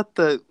eyvallah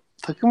da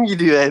takım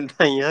gidiyor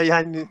elden ya.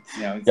 Yani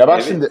ya bak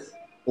evet. şimdi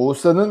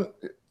Oğuzhan'ın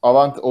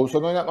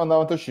oynatmanın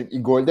avantajı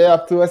şu. Golde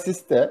yaptığı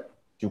asiste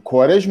şimdi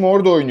Quaresma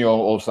orada oynuyor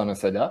olsa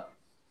mesela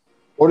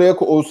oraya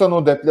Oğuzhan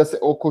o deplase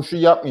o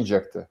koşuyu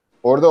yapmayacaktı.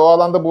 Orada o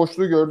alanda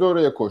boşluğu gördü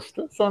oraya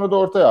koştu. Sonra da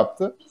orta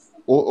yaptı.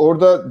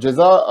 Orada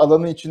ceza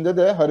alanı içinde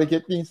de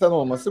hareketli insan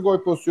olması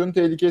gol pozisyonu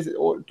tehlikesi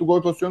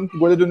gol pozisyonu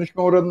gole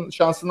dönüşme oranının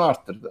şansını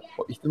arttırdı.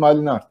 O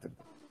ihtimalini arttırdı.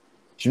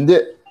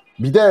 Şimdi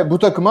bir de bu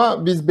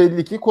takıma biz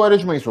belli ki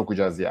Quaresma'yı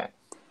sokacağız yani.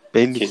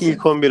 belli ki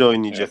ilk 11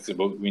 oynayacak. Evet,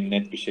 bugün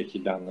net bir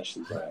şekilde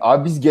anlaşıldı. Yani.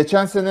 Abi biz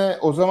geçen sene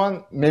o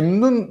zaman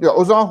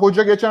o zaman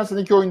hoca geçen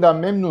seneki oyundan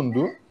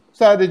memnundu.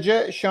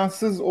 Sadece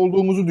şanssız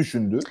olduğumuzu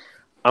düşündü.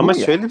 Ama Bu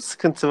şöyle bir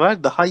sıkıntı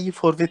var. Daha iyi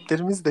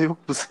forvetlerimiz de yok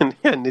bu sene.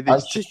 Yani ne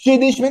değişecek? hiçbir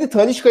şey değişmedi.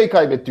 Talisca'yı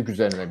kaybettik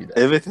üzerine bir de.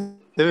 Evet,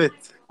 evet.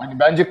 Hani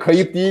bence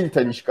kayıp değil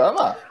Talisca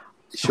ama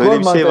Şöyle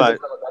bir şey var.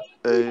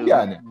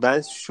 Yani.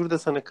 Ben şurada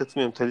sana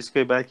katılmıyorum.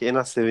 Talisca'yı belki en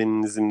az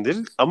seveninizimdir.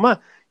 Ama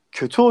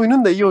kötü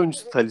oyunun da iyi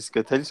oyuncusu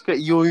Talisca. Talisca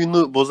iyi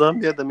oyunu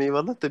bozan bir adam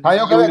eyvallah da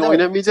biz iyi oyun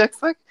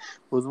oynamayacaksak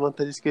o zaman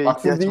Talisca'ya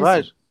ihtiyaç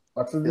var.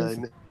 Haksız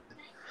değilsin. Yani.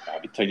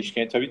 Abi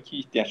Talisca'ya tabii ki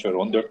ihtiyaç var.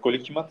 14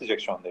 golü kim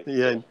atacak şu anda?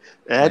 Yani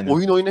eğer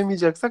oyun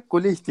oynamayacaksak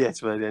gole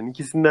ihtiyaç var yani.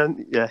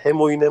 İkisinden ya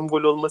hem oyun hem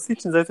gol olması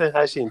için zaten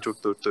her şeyin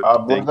çok dört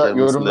dörtlük denk burada gelmesi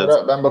yorumlara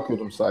lazım. ben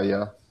bakıyordum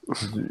sahaya.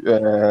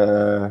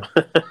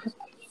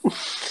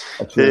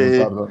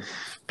 Açıyorum pardon.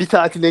 Bir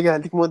tatile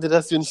geldik,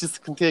 moderasyon işi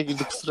sıkıntıya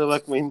girdi, kusura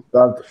bakmayın.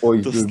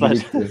 Dostlar.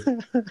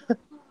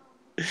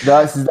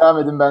 Siz devam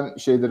edin, ben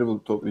şeyleri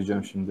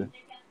toplayacağım şimdi.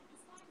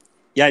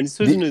 Yani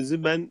sözün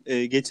özü ben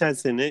geçen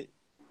sene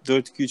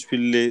 4-2-3-1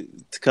 ile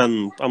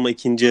tıkanıp ama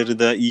ikinci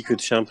yarıda iyi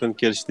kötü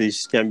şampiyonluk yarışı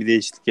değişirken bir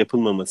değişiklik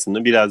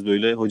yapılmamasını biraz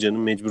böyle hocanın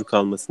mecbur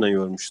kalmasına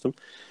yormuştum.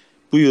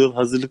 Bu yıl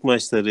hazırlık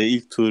maçları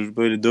ilk tur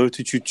böyle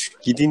 4-3-3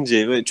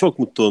 gidince böyle çok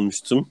mutlu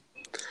olmuştum.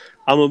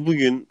 Ama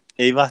bugün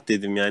eyvah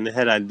dedim yani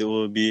herhalde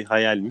o bir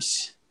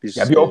hayalmiş.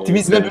 Bir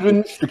optimizme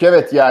bürünmüştük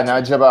evet yani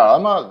acaba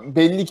ama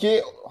belli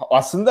ki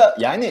aslında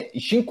yani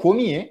işin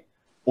komiği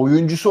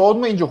oyuncusu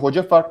olmayınca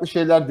hoca farklı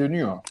şeyler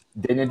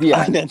denedi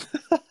yani. Aynen.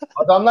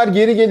 Adamlar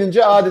geri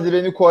gelince dedi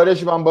beni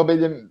Quaresma,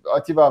 Babel'im,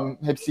 Atiba'm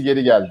hepsi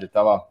geri geldi.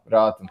 Tamam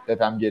rahatım.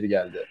 Tepem geri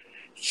geldi.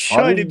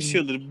 Şöyle bir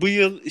şey olur. Bu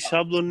yıl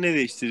şablonu ne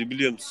değiştirir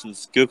biliyor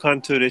musunuz? Gökhan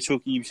Töre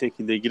çok iyi bir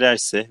şekilde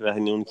girerse ve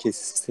hani onu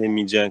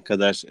kesemeyeceğin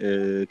kadar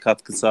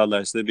katkı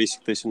sağlarsa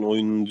Beşiktaş'ın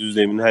oyunun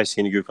düzlemini her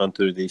şeyini Gökhan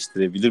Töre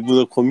değiştirebilir. Bu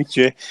da komik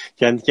ve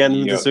kendi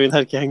kendime de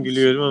söylerken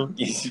gülüyorum ama.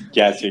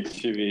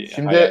 Gerçekçi bir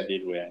hayal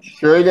değil bu yani.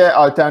 Şöyle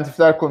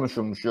alternatifler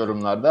konuşulmuş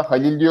yorumlarda.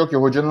 Halil diyor ki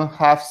hocanın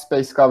half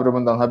space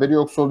kavramından haberi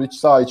yok, sol iç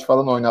sağ iç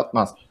falan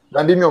oynatmaz.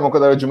 Ben bilmiyorum o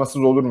kadar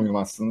acımasız olur muyum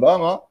aslında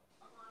ama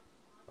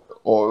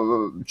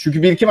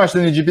çünkü bir iki maçta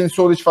Necip'in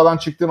sol iç falan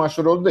çıktığı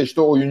maçlar oldu da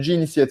işte oyuncu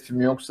inisiyatifi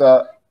mi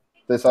yoksa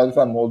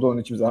tesadüfen mi oldu onu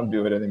hiçbir zaman bir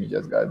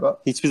öğrenemeyeceğiz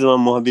galiba. Hiçbir zaman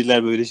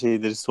muhabirler böyle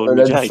şeyleri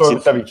sormayacağı için.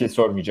 Tabii ki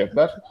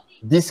sormayacaklar.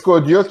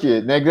 Disco diyor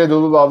ki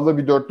Negredo'lu Lavlı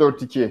bir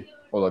 4-4-2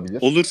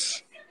 olabilir. Olur.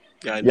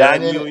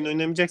 Yani iyi oyun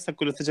oynamayacaksak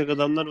gol atacak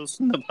adamlar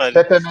olsun da bari.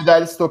 Pepe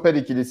Medel stoper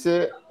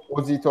ikilisi,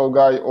 Ozi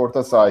Tolgay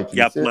orta saha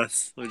ikilisi.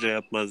 Yapmaz. Hoca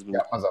yapmaz bunu.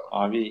 Yapmaz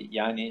ama. Abi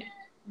yani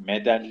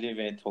Medelli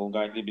ve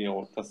Tolgaylı bir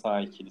orta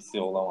saha ikilisi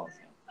olamaz.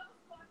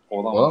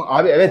 Olamaz.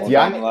 Abi evet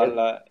yani.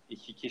 Onlarla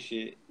iki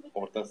kişi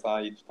orta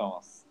sahayı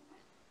tutamaz.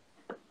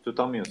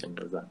 Tutamıyorsun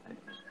da zaten.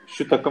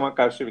 Şu takıma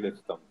karşı bile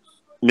tutamıyorsun.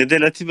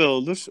 Medel Atiba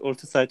olur.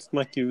 Orta sahayı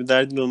tutmak gibi bir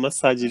derdin olmaz.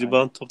 Sadece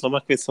rebound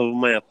toplamak ve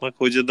savunma yapmak.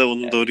 Hoca da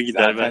onun doğru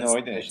gider. Zaten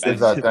oydu.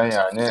 Zaten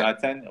yani.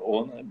 Zaten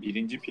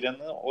birinci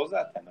planı o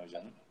zaten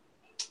hocanın.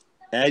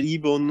 Eğer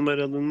iyi bir 10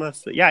 numara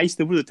alınmazsa. Ya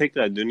işte burada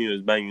tekrar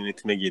dönüyoruz. Ben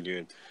yönetime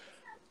geliyorum.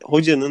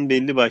 Hocanın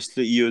belli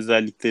başlı iyi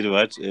özellikleri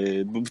var.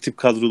 Bu tip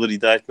kadroları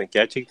idare etmek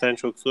gerçekten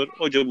çok zor.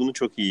 Hoca bunu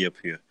çok iyi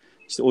yapıyor.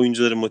 İşte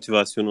oyuncuların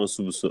motivasyonu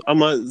osu busu.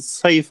 Ama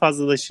sayı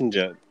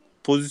fazlalaşınca,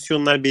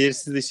 pozisyonlar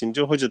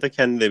belirsizleşince hoca da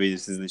kendi de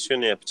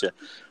belirsizleşiyor. Ne yapacak?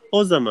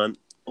 O zaman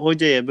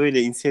hocaya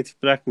böyle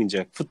inisiyatif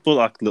bırakmayacak, futbol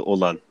aklı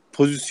olan,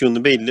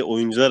 pozisyonu belli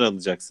oyuncular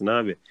alacaksın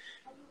abi.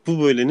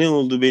 Bu böyle ne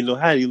olduğu belli.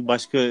 Her yıl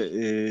başka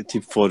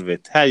tip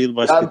forvet. Her yıl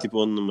başka tip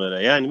 10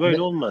 numara. Yani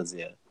böyle olmaz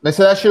ya.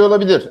 Mesela şey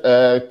olabilir.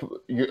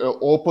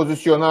 O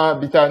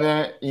pozisyona bir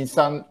tane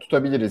insan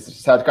tutabiliriz.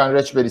 Serkan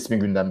Reçber ismi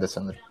gündemde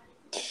sanırım.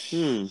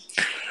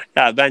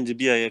 Ya bence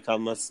bir aya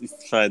kalmaz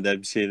istifa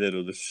eder bir şeyler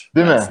olur.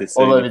 Değil mi?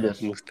 Olabilir.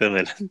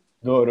 Muhtemelen.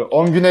 Doğru.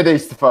 10 güne de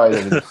istifa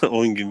edebilir.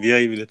 10 gün. Bir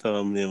ayı bile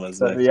tamamlayamaz.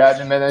 Tabii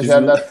yani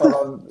menajerler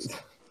falan.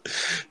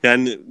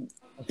 Yani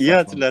iyi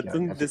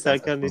hatırlattın. Bir de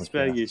Serkan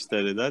Reçber geçti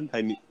aradan.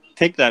 Hani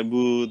tekrar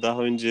bu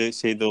daha önce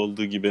şeyde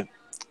olduğu gibi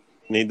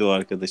neydi o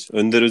arkadaş?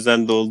 Önder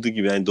Özen'de olduğu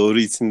gibi yani doğru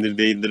isimdir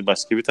değildir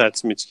başka bir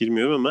tartışma hiç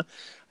girmiyorum ama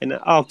hani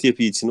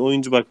altyapı için,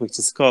 oyuncu bakmak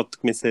için,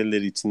 scoutluk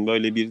meseleleri için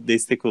böyle bir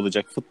destek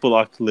olacak futbol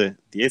aklı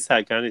diye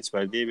Serkan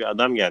Reçber diye bir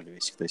adam geldi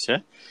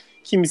Beşiktaş'a.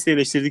 Kimisi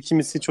eleştirdi,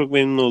 kimisi çok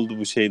memnun oldu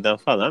bu şeyden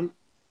falan.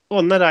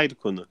 Onlar ayrı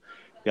konu.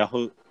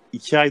 Yahu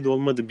 2 ay da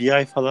olmadı, bir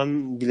ay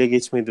falan bile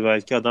geçmedi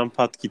belki adam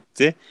pat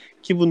gitti.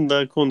 Ki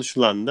bunda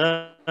konuşulan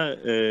da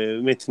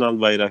Metin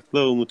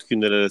Albayrak'la Umut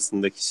Güner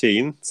arasındaki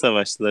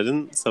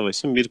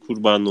savaşın bir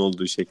kurbanı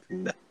olduğu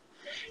şeklinde.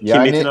 Ki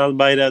Metin Yani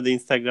Albayrak'a da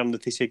Instagram'da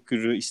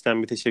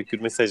içten bir teşekkür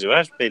mesajı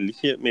var. Belli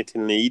ki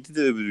Metin'le iyiydi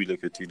de öbürüyle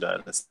kötüydü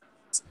arası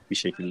bir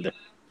şekilde.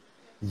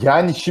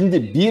 yani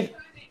şimdi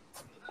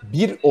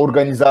bir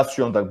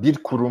organizasyonda, bir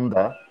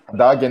kurumda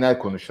daha genel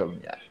konuşalım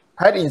yani.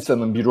 Her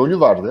insanın bir rolü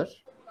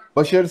vardır.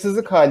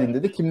 Başarısızlık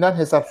halinde de kimden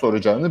hesap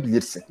soracağını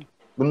bilirsin.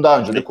 Bunu daha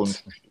önce de Evet.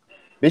 konuşmuştuk.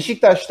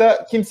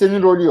 Beşiktaş'ta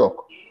kimsenin rolü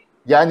yok.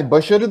 Yani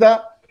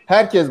başarıda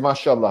herkes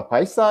maşallah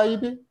pay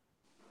sahibi.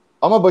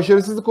 Ama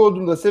başarısızlık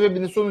olduğunda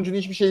sebebini, sonucunu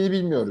hiçbir şeyi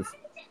bilmiyoruz.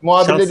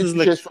 Muhabirler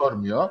hiçbir şey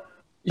sormuyor.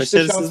 İşte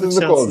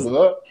şanssızlık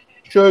oldu.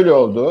 Şöyle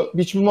oldu.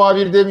 Hiçbir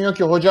muhabir demiyor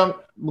ki hocam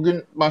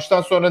bugün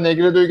maçtan sonra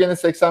Negredo'yu gene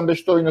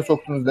 85'te oyuna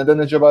soktunuz. Neden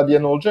acaba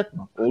diyen olacak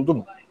mı? Oldu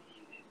mu?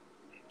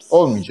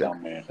 Olmayacak.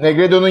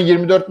 Negredo'nun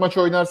 24 maç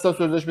oynarsa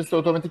sözleşmesi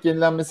otomatik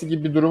yenilenmesi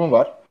gibi bir durumu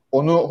var.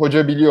 Onu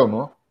hoca biliyor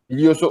mu?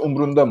 Biliyorsa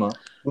umrunda mı?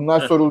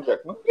 Bunlar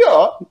sorulacak mı?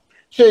 Yok.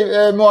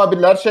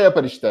 Muhabirler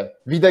yapar işte.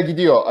 Vida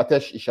gidiyor,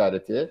 ateş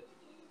işareti.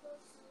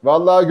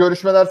 Vallahi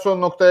görüşmeler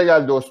son noktaya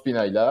geldi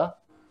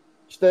Ospina'yla.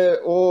 İşte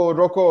o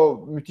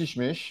Rocco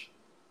müthişmiş.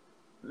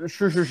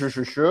 Şu.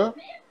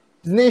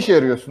 Siz ne işe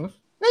yarıyorsunuz?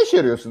 Ne işe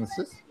yarıyorsunuz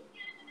siz?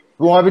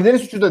 Muhabirlerin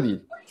suçu da değil.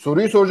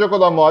 Soruyu soracak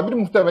olan muhabir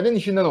muhtemelen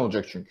işinden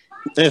olacak çünkü.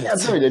 Evet.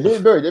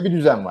 Yani böyle bir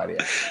düzen var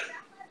yani.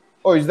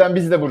 O yüzden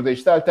biz de burada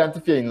işte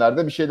alternatif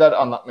yayınlarda bir şeyler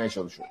anlatmaya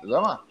çalışıyoruz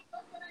ama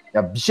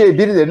ya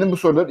birilerinin bu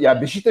soruları,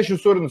 ya Beşiktaş'ın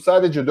sorunu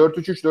sadece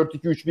 4-3-3,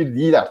 4-2-3-1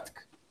 değil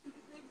artık.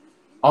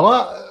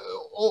 Ama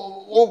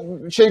o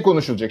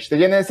konuşulacak işte.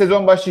 Yine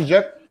sezon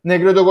başlayacak.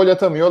 Negredo gol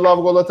atamıyor,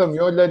 Lav gol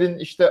atamıyor. Larin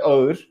işte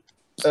ağır.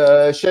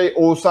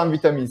 Oğuzhan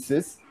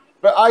vitaminsiz.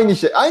 Ve aynı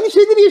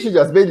şeyleri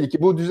yaşayacağız belli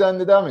ki. Bu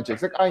düzenle devam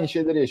edeceksek aynı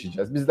şeyleri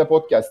yaşayacağız. Biz de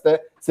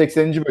podcast'te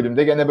 80.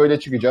 bölümde gene böyle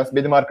çıkacağız.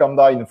 Benim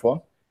arkamda aynı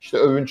fon. İşte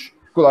Övünç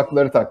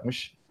kulakları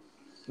takmış.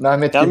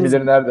 Mehmet kim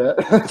bilir nerede?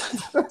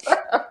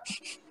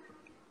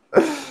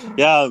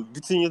 Ya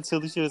bütün yıl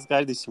çalışıyoruz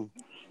kardeşim.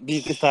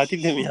 Bir de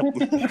tatil de mi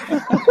yapmıyor?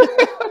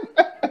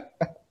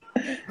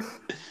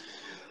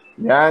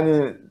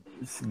 Yani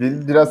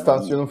biraz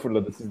tansiyonum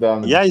fırladı. Siz devam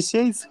edin.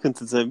 Ya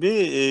sıkıntı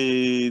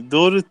tabii.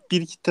 Doğru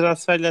bir iki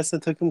transferle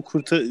aslında takım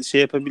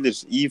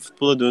yapabilir. İyi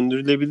futbola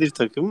döndürülebilir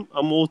takım.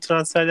 Ama o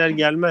transferler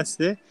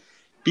gelmezse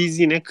biz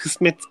yine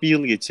kısmet bir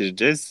yıl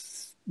geçireceğiz.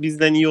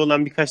 Bizden iyi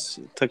olan birkaç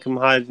takım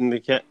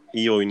haricindeki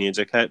iyi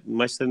oynayacak.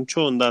 Maçların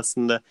çoğunda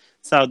aslında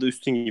sağda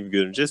üstün gibi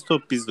göreceğiz.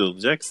 Top bizde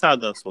olacak.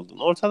 Sağdan soldan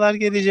ortalar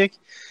gelecek.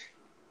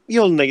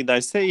 Yoluna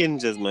giderse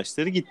yeneceğiz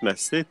maçları.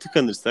 Gitmezse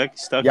tıkanırsak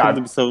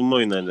akıllı bir savunma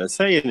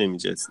oynarlarsa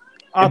yenemeyeceğiz.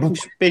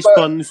 65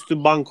 puanın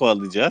üstü banko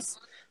alacağız.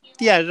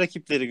 Diğer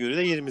rakiplere göre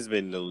de yerimiz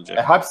belli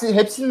olacak.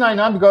 Hepsinin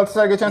aynı abi.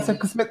 Galatasaray geçen sene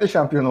kısmetle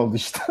şampiyon oldu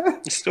işte.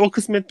 İşte o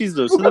kısmet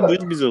bizde olsa da bu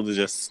yıl biz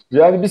olacağız.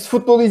 Yani biz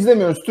futbolu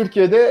izlemiyoruz.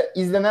 Türkiye'de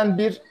izlenen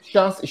bir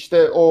şans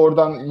işte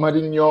oradan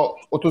Marinho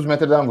 30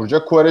 metreden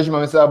vuracak. Quaresma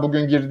mesela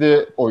bugün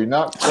girdi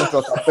oyuna.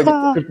 Kontratakta gitti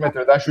 40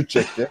 metreden şut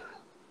çekti.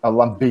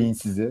 Allah'ım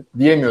beyinsizi.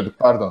 Diyemiyorduk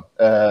pardon.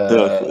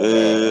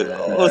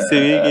 O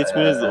seviyeyi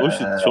geçmeniz de o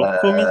şut çok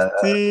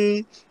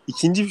komikti.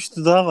 İkinci bir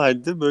şutu daha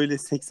vardı. Böyle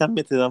 80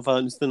 metreden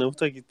falan üstten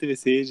avuta gitti ve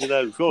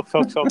seyirciler çok.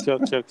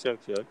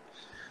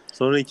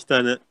 Sonra 2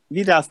 tane.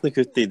 Biri aslında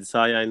kötü değildi. Sağ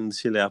ayağının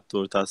dışıyla yaptı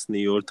orta aslında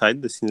iyi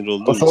ortaydı da sinir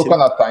olduğu için. O sol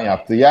kanattan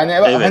yaptı. Yani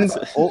evet. Hani,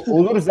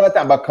 olur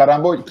zaten bak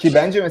karambol ki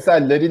bence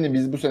mesela Larin'i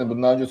biz bu sene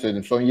bundan önce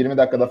söyledim. Son 20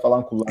 dakikada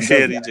falan kullanacağız. İşe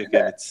yarayacak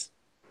evet.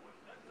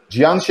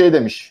 Cihan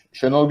demiş.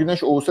 Şenol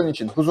Güneş Oğuzhan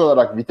için hız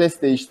olarak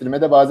vites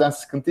değiştirmede bazen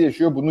sıkıntı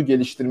yaşıyor. Bunu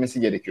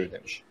geliştirmesi gerekiyor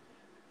demiş.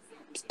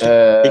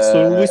 Tek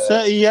sorun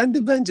buysa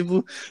yendi bence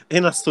bu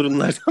en az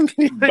sorunlardan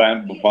biri.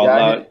 Ben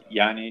vallahi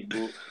yani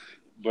bu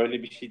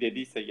böyle bir şey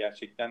dediyse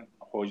gerçekten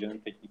hocanın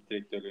teknik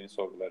direktörlüğünü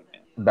sorgularım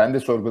yani. Ben de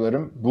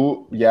sorgularım.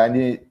 Bu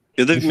yani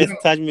ya da bir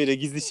mesaj mı veriyor?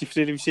 Gizli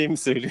şifreli bir şey mi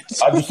söylüyor?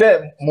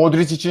 Hadise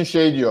Modric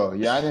için diyor.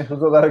 Yani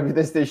hız olarak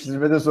vites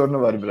değiştirmede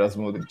sorunu var biraz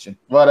Modric'in.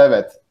 Var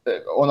evet.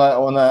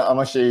 Ona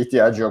ama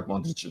ihtiyacı yok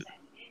Modric'in.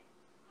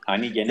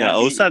 Hani genel ya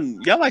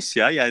Oğuzhan yavaş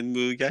ya. Yani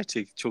bu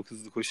gerçek çok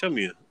hızlı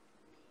koşamıyor.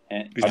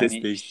 Vites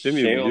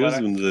değiştiremiyor biliyoruz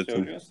bunu zaten.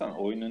 Söylüyorsan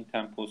oyunun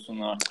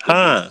temposunu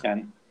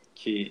arttırırken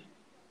ki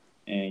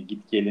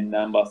git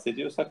gelinden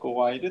bahsediyorsak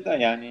o ayrı da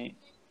yani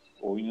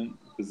oyunun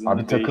hızını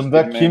abi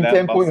takımda kim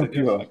tempo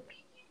yapıyor?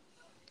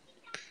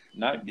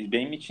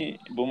 Benim için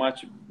bu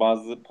maç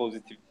bazı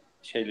pozitif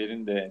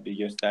şeylerin de bir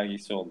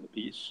göstergesi oldu.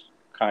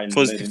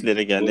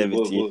 Pozitiflere geldi evet.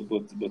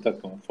 Bu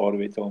takımın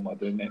forveti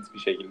olmadığı net bir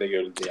şekilde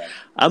görüldü yani.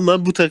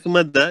 Ama bu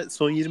takıma da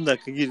son 20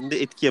 dakika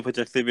girdiğinde etki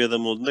yapacak da bir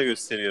adam olduğunu da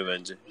gösteriyor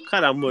bence.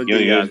 Karambol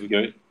değil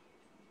abi.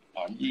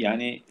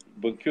 Yani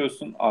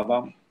bakıyorsun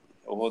adam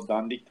o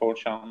dandik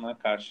Torşan'la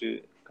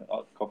karşı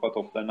kafa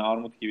toplarını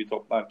armut gibi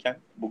toplarken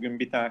bugün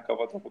bir tane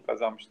kafa topu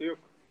kazanmıştı yok.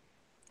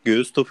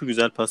 Göğüs topu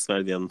güzel pas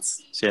verdi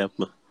yalnız.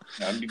 Yapma.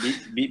 Yani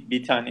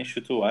bir tane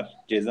şutu var.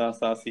 Ceza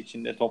sahası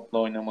içinde topla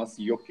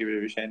oynaması yok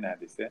gibi bir şey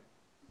neredeyse.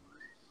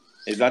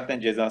 Zaten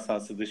ceza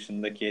sahası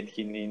dışındaki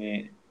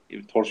etkinliğini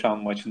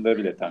Torşan maçında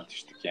bile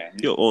tartıştık yani.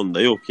 Yok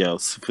onda yok ya,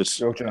 sıfır.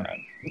 Yok canım. Yani,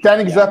 Bir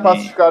tane güzel pas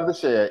yani çıkardı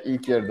şeye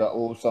ilk yarıda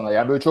Oğuzhan'a.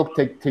 Yani böyle çok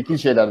tekil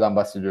şeylerden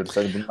bahsediyoruz.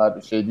 Hani bunlar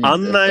bir şey değil.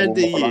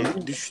 Anlarda Savunma iyi.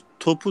 falan değil.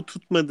 Topu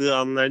tutmadığı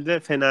anlarda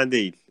fena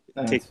değil.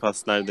 Evet. Tek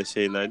paslarda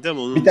şeylerde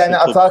ama onun Bir tane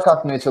dışında top. atağa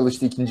kalkmaya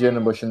çalıştı ikinci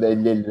yarının başında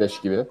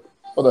 50-55 gibi.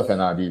 O da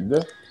fena değildi.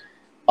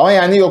 Ama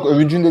yani yok,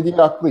 övüncün dediği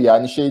haklı.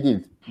 Yani şey değil.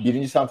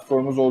 Birinci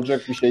santrforumuz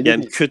olacak bir şey de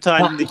Yani değil. kötü 2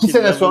 halindeki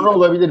sene sonra Love'ın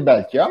olabilir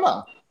belki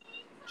ama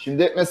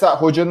şimdi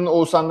mesela hocanın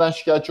Oğuzhan'dan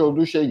şikayetçi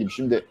olduğu şey gibi.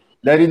 Şimdi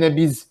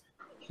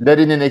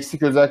Larin'in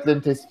eksik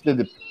özelliklerini tespit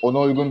edip ona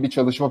uygun bir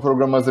çalışma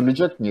programı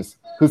hazırlayacak mıyız?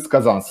 Hız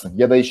kazansın.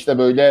 Ya da işte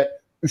böyle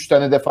 3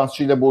 tane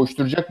defansçıyla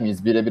boğuşturacak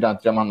mıyız? Birebir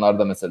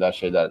antrenmanlarda mesela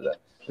şeylerde.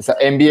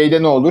 Mesela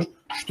NBA'de ne olur?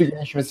 Şutu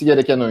gelişmesi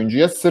gereken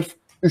oyuncuya sırf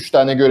 3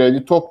 tane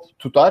görevli top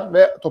tutar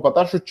ve top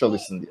atar şut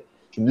çalışsın diye.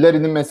 Şimdi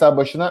Larin'in mesela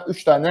başına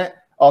 3 tane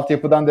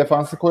altyapıdan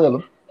defansı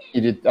koyalım.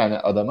 İri tane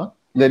adama.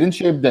 Larin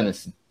şey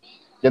denesin.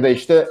 Ya da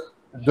işte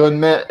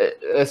dönme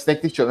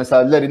esneklik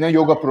mesela Larin'e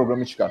yoga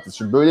programı çıkartır.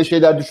 Şimdi böyle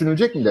şeyler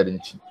düşünülecek mi Larin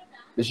için?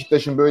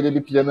 Beşiktaş'ın böyle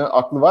bir planı,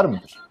 aklı var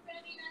mıdır?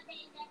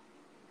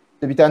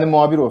 İşte bir tane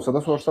muhabir olsa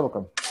da sorsa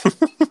bakalım.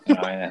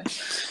 aynen.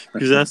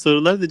 güzel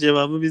sorular da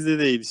cevabı bizde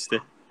değil işte.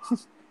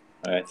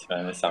 Evet,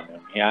 ben de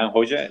sanmıyorum. Yani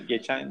hoca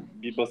geçen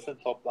bir basın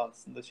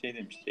toplantısında şey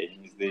demişti.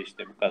 Elimizde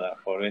işte bu kadar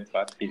forvet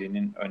var.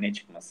 Birinin öne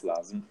çıkması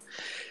lazım.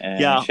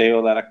 Ya Şey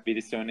olarak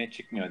birisi öne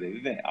çıkmıyor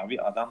dedi de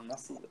abi adam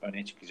nasıl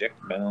öne çıkacak?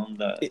 Ben onu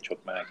da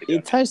çok merak ediyorum.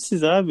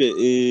 yetersiz abi.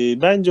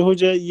 Bence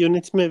hoca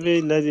yönetme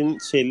ve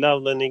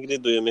Lav'la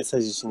Negredo'ya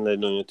mesaj için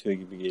Larin oynatıyor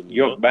gibi geliyor.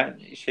 Yok, ben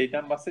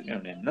şeyden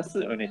bahsetmiyorum. Yani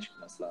nasıl öne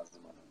çıkması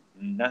lazım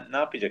adam? Ne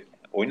yapacak?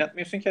 Yani?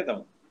 Oynatmıyorsun ki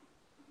adamı.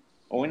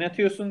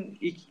 Oynatıyorsun,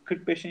 ilk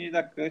 45.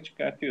 dakikada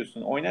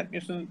çıkartıyorsun.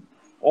 Oynatmıyorsun,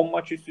 10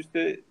 maç üst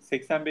üste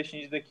 85.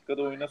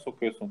 dakikada oyuna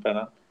sokuyorsun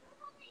falan.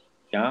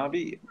 Ya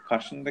abi,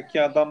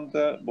 karşındaki adam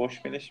da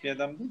boş beleş bir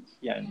adam değil ki.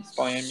 Yani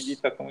İspanya milli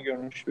takımı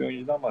görmüş bir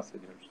oyuncudan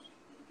bahsediyoruz.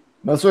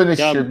 Nasıl öne Ya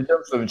çıkıyor biliyor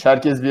musun?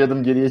 Herkes bir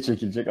adım geriye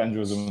çekilecek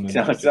anca o zaman öne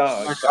çıkacak.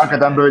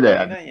 Hakikaten Aynen, böyle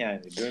yani. aynen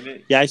yani.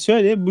 Böyle ya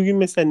şöyle, bugün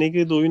mesela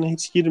Negredo oyuna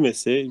hiç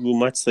girmese bu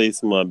maç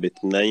sayısı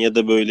muhabbetinden ya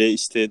da böyle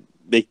işte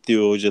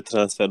bekliyor hoca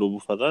transfer o bu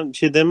falan bir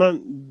şey demem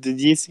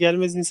diyesi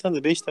gelmez, insan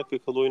da 5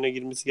 dakika kala oyuna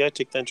girmesi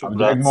gerçekten çok Abi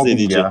direkt rahatsız mobbing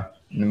edici. ya.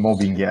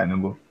 Mobbing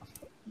yani bu.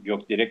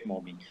 yok, direkt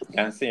mobbing.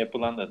 Lens'e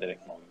yapılan da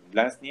direkt mobbing.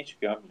 Lens niye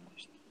çıkıyor abi bu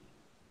maçta?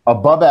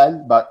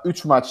 Babel bak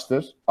 3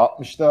 maçtır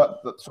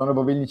 60'ta sonra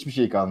Babel'in hiçbir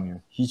şey kalmıyor.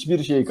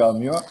 Hiçbir şey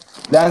kalmıyor.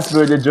 Lens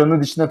böyle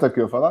canını dişine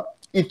takıyor falan.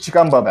 İlk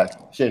çıkan Babel.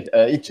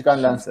 İlk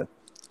çıkan Lens'e.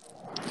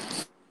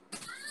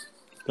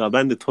 Ya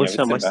ben de Ya Torşa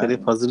mesela maçları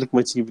hep hazırlık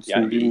maçı gibi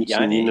düşündüğüm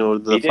için yine yani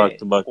orada da bir de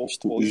farklı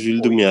bakmıştım.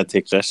 Üzüldüm ya oyun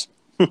tekrar.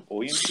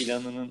 oyun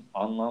planının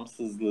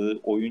anlamsızlığı,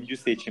 oyuncu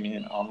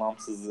seçiminin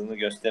anlamsızlığını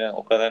gösteren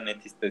o kadar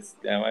net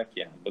istatistikler var ki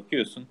yani.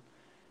 Bakıyorsun,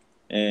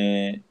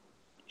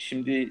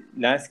 şimdi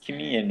Lens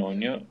kimin yerine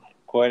oynuyor?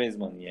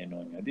 Quaresma'nın yerine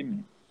oynuyor değil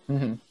mi? Hı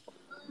hı.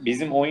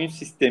 Bizim oyun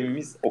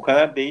sistemimiz o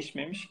kadar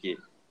değişmemiş ki.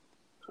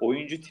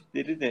 Oyuncu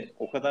tipleri de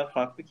o kadar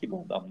farklı ki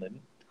bu adamların.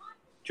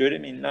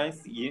 Jeremy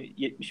Lens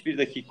 71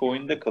 dakika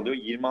oyunda kalıyor.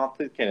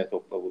 26 kere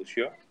topla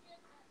buluşuyor.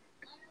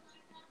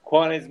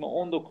 Quaresma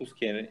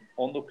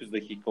 19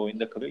 dakika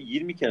oyunda kalıyor.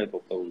 20 kere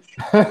topla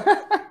buluşuyor.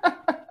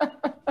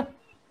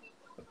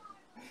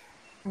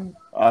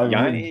 Abi bu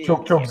Yani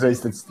çok çok güzel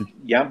istatistik.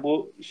 yani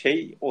bu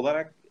şey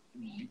olarak,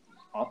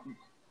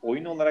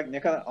 oyun olarak ne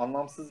kadar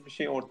anlamsız bir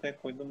şey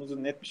ortaya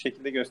koyduğumuzu net bir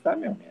şekilde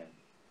göstermiyor mu yani?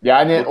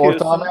 Yani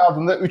ortalamaya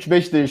Bakıyorsun, aldığında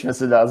 3-5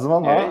 değişmesi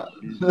lazım evet,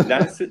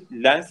 ama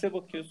Lens'e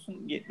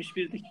bakıyorsun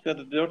 71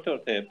 dakikada 4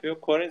 orta yapıyor.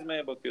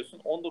 Quaresma'ya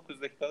bakıyorsun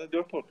 19 dakikada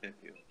 4 orta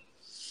yapıyor.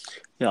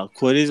 Ya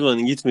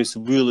Quaresma'nın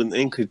gitmesi bu yılın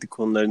en kritik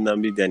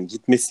konularından biri. Yani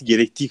gitmesi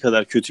gerektiği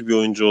kadar kötü bir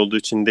oyuncu olduğu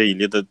için değil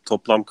ya da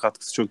toplam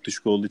katkısı çok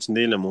düşük olduğu için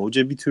değil ama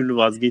hoca bir türlü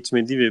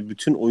vazgeçmediği ve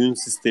bütün oyun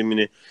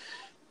sistemini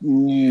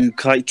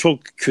çok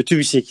kötü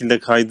bir şekilde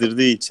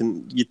kaydırdığı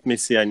için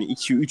gitmesi, yani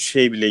 2-3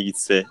 şey bile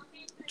gitse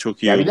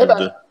çok iyi ya bir de ben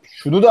olurdu.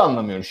 şunu da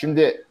anlamıyorum.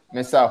 Şimdi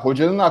mesela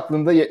hocanın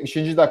aklında 70.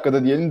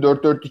 dakikada diyelim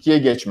 4-4-2'ye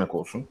geçmek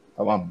olsun.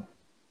 Tamam mı?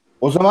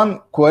 O zaman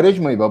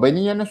Quaresma'yı Babel'in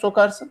yerine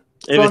sokarsın.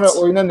 Sonra Evet.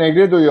 oyuna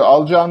Negredo'yu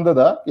alacağında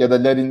da ya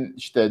da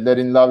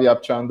Larin Love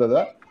yapacağında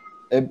da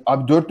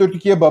abi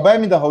 4-4-2'ye Babel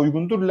mi daha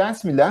uygundur,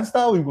 Lens mi? Lens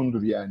daha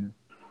uygundur yani.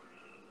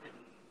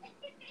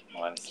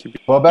 Maalesef. Gibi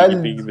Babel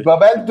gibi gibi.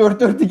 Babel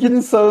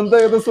 4-4-2'nin sağında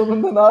ya da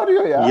solunda ne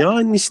arıyor ya?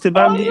 Yani işte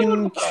ben Arıyor.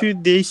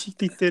 bugünkü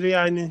değişiklikleri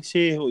yani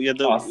ya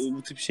da As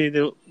bu tip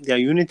şeyleri ya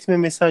yönetime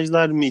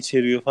mesajlar mı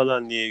içeriyor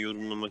falan diye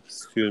yorumlamak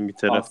istiyorum bir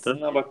tarafta.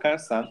 Aslına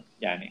bakarsan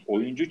yani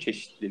oyuncu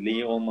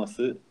çeşitliliği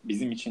olması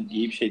bizim için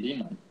iyi bir şey değil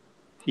mi?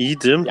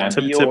 İyidir. Yani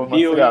Tabii tabii.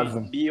 Olması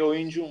lazım. bir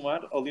oyuncun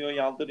var, alıyor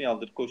yaldır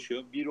yaldır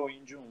koşuyor. Bir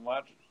oyuncun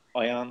var,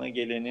 ayağına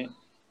geleni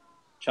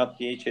çat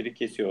diye içeri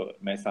kesiyor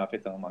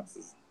mesafe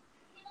tanımaksızın.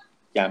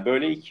 Yani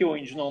böyle iki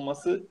oyuncun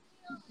olması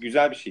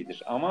güzel bir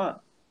şeydir.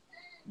 Ama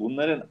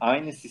bunların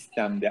aynı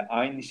sistemde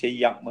aynı şeyi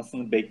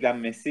yapmasını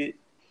beklenmesi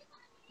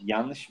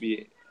yanlış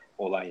bir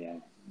olay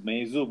yani.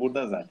 Mevzu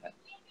burada zaten.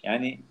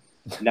 Yani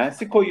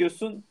Lens'i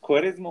koyuyorsun,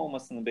 Quaresma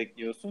olmasını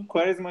bekliyorsun.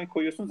 Quaresma'yı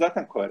koyuyorsun,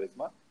 zaten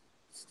Quaresma.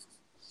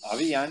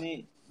 Abi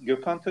yani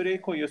Gökhan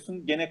Töre'yi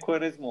koyuyorsun, gene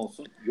Quaresma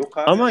olsun. Yok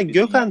abi Ama öyle bir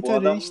dünya. Gökhan Bu Töre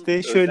adamın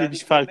işte şöyle bir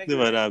özelliklerine farklı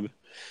var göre abi.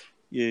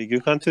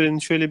 Gökhan Töre'nin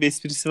şöyle bir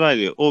esprisi var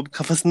ya. O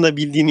kafasında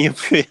bildiğini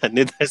yapıyor ya,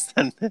 ne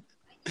dersen de.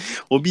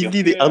 O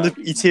bildiği de yapıyor alıp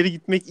abi. içeri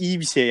gitmek iyi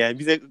bir şey yani.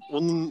 Bize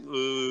onun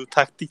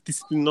taktik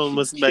disiplinin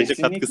olması bence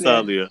katkı Kesinlikle.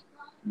 sağlıyor.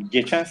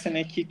 Geçen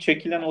seneki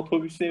çekilen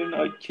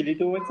otobüslerin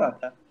kilidi o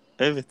zaten.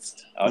 Evet.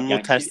 Onun o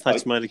Yani ters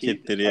saçma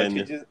hareketleri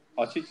yani.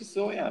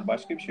 açıcısı o yani.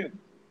 Başka bir şey yok.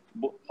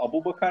 Bu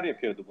Abubakar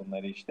yapıyordu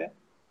bunları işte.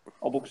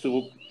 Abuk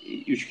subuk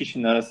 3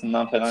 kişinin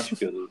arasından falan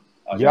çıkıyordu.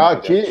 Ya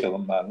Acayip ki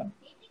çalımlarla.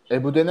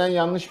 bu denen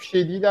yanlış bir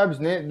şey değil abi. Biz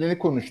ne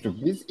konuştuk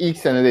biz? İlk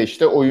senede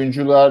işte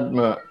oyuncular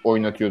mı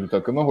oynatıyordu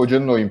takımı?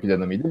 Hocanın oyun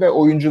planı mıydı? Ve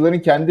oyuncuların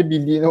kendi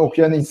bildiğini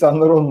okuyan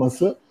insanlar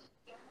olması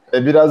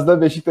biraz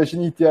da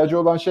Beşiktaş'ın ihtiyacı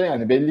olan şey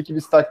yani. Belli ki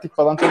biz taktik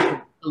falan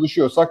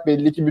çalışıyorsak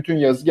belli ki bütün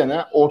yaz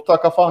gene orta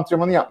kafa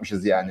antrenmanı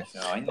yapmışız yani.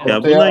 Aynen. Ya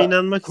Ortaya buna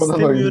inanmak konan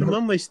istemiyorum oyunu.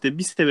 ama işte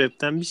bir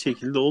sebepten bir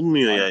şekilde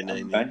olmuyor yani.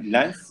 Hani. Ben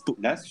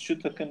Lens şu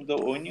takımda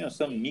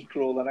oynuyorsa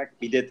mikro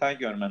olarak bir detay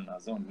görmen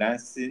lazım.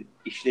 Lens'i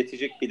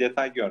işletecek bir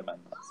detay görmen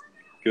lazım.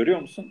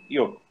 Görüyor musun?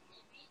 Yok.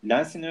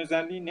 Lens'in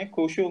özelliği ne?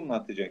 Koşu yolunu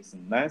atacaksın.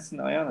 Lens'in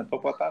ayağına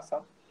top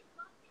atarsan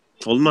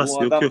Olmaz,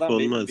 bu yok adamdan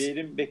olmaz.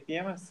 verim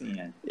bekleyemezsin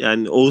yani.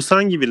 Yani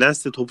Oğuzhan gibi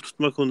Lens de top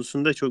tutma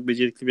konusunda çok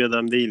becerikli bir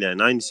adam değil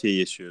yani. Aynı şeyi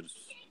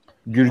yaşıyoruz.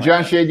 Gürcan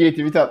Aynen. şey diye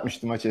tweet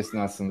atmıştı maç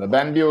esnasında.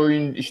 Ben bir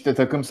oyun işte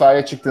takım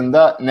sahaya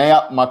çıktığında ne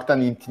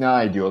yapmaktan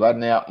imtina ediyorlar,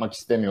 ne yapmak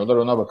istemiyorlar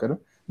ona bakarım.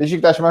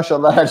 Beşiktaş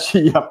maşallah her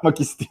şeyi yapmak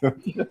istiyor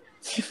diye.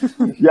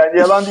 Yani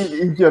yalan değil.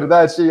 İlk yarıda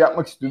her şeyi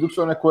yapmak istiyorduk.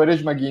 Sonra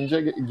Quaresma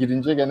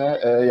girince gene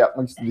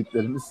yapmak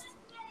istediklerimiz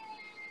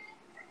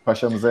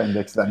paşamıza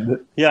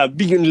endekslendi. Ya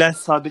bir gün Lens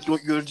sağ bek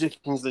görecek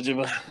miyiz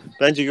acaba?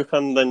 Bence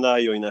Gökhan'dan daha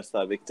iyi oynar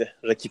sağ bekte.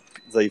 Rakip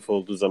zayıf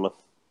olduğu zaman.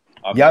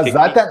 Abi Ya teknik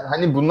zaten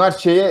hani bunlar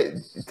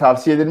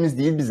tavsiyelerimiz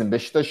değil bizim.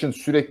 Beşiktaş'ın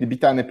sürekli bir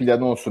tane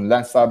planı olsun,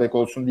 Lens sağ bek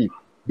olsun değil.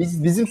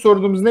 Bizim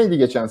sorunumuz neydi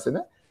geçen sene?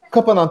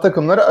 Kapanan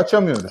takımları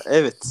açamıyoruz.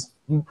 Evet.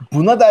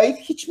 Buna dair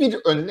hiçbir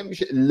önlem bir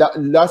şey.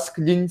 Lask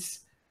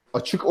Linz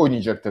açık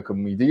oynayacak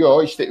takım mıydı?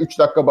 Yok işte 3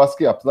 dakika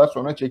baskı yaptılar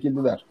sonra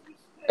çekildiler.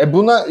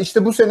 Buna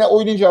işte bu sene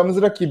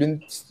oynayacağımız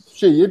rakibin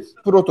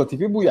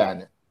prototipi bu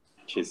yani.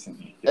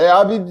 kesinlikle.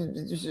 Abi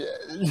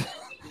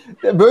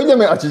böyle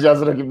mi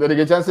açacağız rakipleri?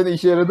 Geçen sene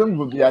işe yaradı mı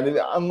bu?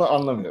 Yani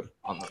anlamıyorum.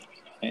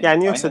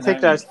 Yani yoksa Aynen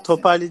tekrar öyle.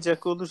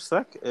 toparlayacak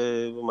olursak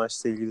bu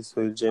maçla ilgili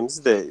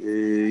söyleyeceğimiz de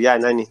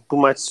yani hani bu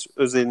maç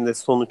özelinde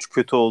sonuç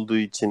kötü olduğu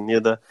için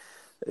ya da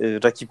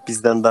rakip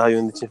bizden daha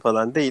iyi için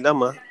falan değil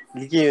ama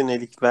lige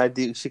yönelik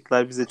verdiği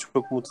ışıklar bize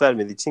çok umut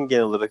vermediği için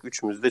genel olarak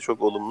üçümüz de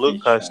çok olumlu Hiç yani.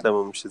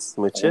 karşılamamışız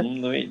maçı.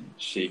 Olumlu bir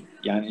şey.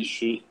 Yani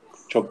şu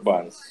çok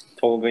bariz.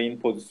 Tolga'nın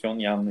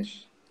pozisyonu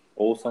yanlış.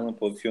 Oğuzhan'ın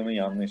pozisyonu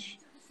yanlış.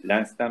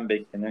 Lens'ten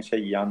beklenen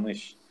şey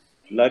yanlış.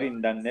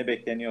 Larin'den ne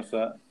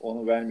bekleniyorsa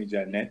onu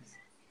vermeyeceği net.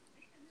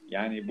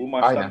 Yani bu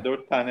maçtan Aynen.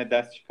 4 tane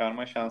ders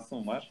çıkarma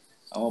şansın var.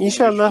 Ama bunu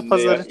İnşallah üçünü de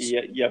pazarı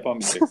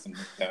yapamayacaksın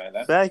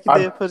muhtemelen. belki de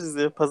Abi, yaparız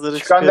ya. Pazara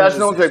çıkan ders ne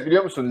çıkarırız. olacak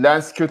biliyor musun?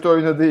 Lens kötü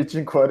oynadığı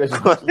için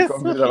Quaresma ilk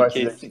 11'e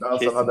başlayacak. Daha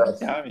sana ders.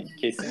 Kesinlikle abi.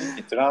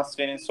 Kesinlikle.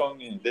 Transferin son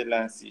gününde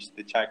Lens'i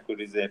işte Çaykur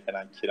Rize'ye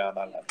falan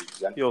kiralarlar.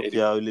 Güzel. Yok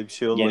ya, öyle bir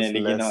şey Gene olmasın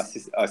ligin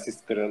Lens.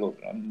 asist kralı olur.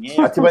 Abi niye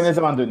Atiba yapmasın? ne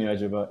zaman dönüyor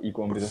acaba ilk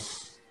 11'e?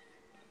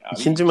 Abi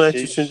İkinci maç,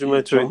 üçüncü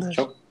maç oynar.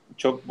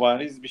 Çok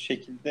bariz bir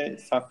şekilde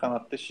sağ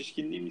kanatta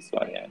şişkinliğimiz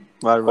var yani.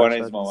 Var.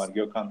 Quaresma var,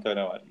 Gökhan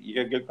Töre var.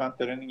 Ya Gökhan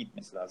Töre'nin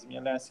gitmesi lazım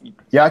ya Lens'in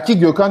gitmesi Ya ki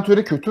Gökhan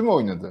Töre kötü mü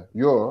oynadı?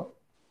 Yo.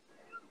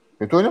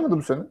 Kötü oynamadı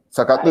bu sene.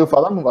 Sakatlığı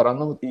falan mı var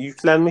anlamadım.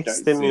 Yüklenmek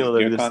istemiyor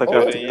olabilir Gökhan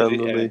sakatlıktan Töre'yi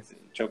dolayı. evet,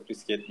 çok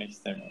risk etmek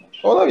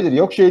istemiyorlar. Olabilir.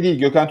 Yok şey değil.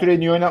 Gökhan Töre'yi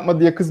niye oynatmadı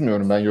diye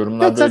kızmıyorum ben.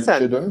 Yorumlarda Yok öyle bir zaten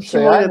şey dönmüşse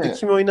kim yani. oynadı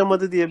kim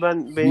oynamadı diye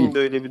benim Değil. de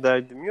öyle bir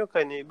derdim yok.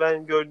 Hani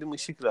ben gördüğüm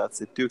ışık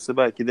rahatsız etti. Yoksa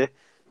belki de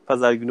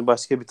pazar günü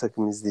başka bir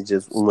takım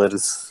izleyeceğiz.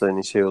 Umarız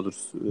hani şey olur.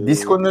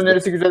 Disco'nun Biz de.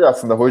 önerisi güzel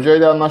aslında.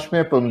 Hocayla anlaşma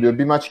yapalım diyor.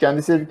 Bir maç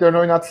kendi sevdiklerini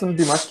oynatsın.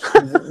 Bir maç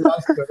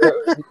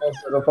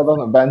bizim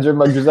falan. Bence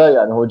güzel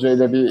yani.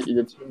 Hocayla bir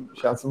iletişim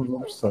şansımız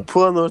olursa.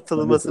 Puan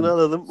ortalamasını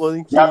alalım.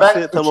 Onunki Ya ben ise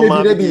 3'e tamam 1'e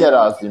abi bile diyelim.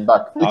 razıyım.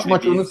 Bak 3 Abi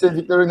maç onun biz-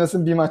 sevdikleri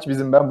oynasın. Bir maç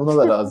bizim. Ben buna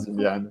da razıyım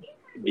yani.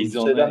 Biz Bir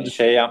onu şeyden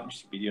şey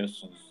yapmıştık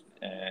biliyorsunuz.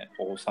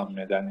 Oğuzhan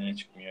Medel niye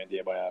çıkmıyor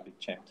diye bayağı bir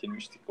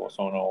çemkirmiştik.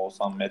 Sonra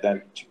Oğuzhan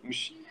Medel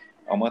çıkmış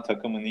ama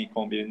takımın ilk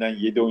 11'inden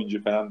 7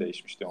 oyuncu falan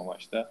değişmişti o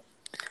maçta.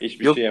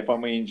 Hiçbir Yok. şey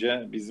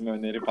yapamayınca bizim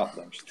öneri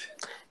patlamıştı.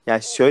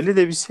 Ya şöyle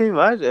de bir şey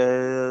var.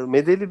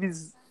 Medel'i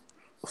biz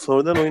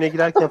sonradan oyuna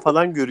girerken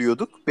falan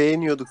görüyorduk.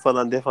 Beğeniyorduk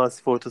falan,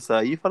 defansif orta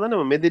saha iyi falan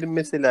ama Medel'in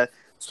mesela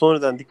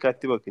sonradan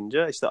dikkatli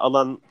bakınca işte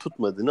alan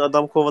tutmadığını,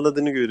 adam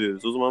kovaladığını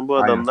görüyoruz. O zaman bu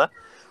Aynen. adamla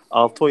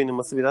 6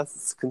 oynaması biraz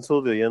sıkıntı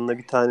oluyor. Yanına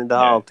bir tane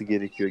daha Evet. 6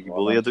 gerekiyor gibi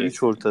oluyor ya da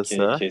 3 orta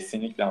saha.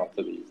 Kesinlikle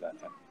altı değil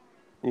zaten.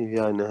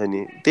 Yani hani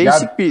Ya,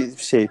 değişik bir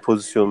şey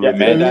pozisyon ya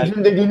veriyor. Medel-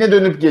 Emre'cim dediğine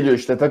dönüp geliyor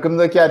işte.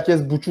 Takımdaki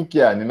herkes buçuk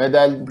yani.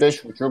 Medel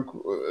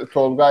 5,5.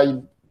 Tolgay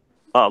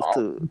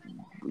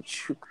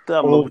 6,5'tu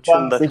ama Oğuzhan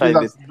buçuğunu da 8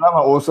 kaybetti. aslında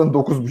ama Oğuzhan'ı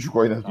 9,5 Abi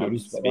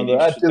oynatıyoruz falan. benim Böyle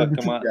şu herkes buçuk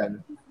takıma yani.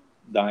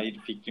 dair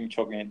fikrim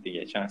çok netti.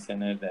 Geçen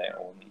sene de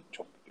onun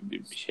çok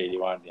bir şeyi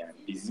vardı yani.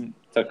 Bizim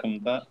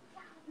takımda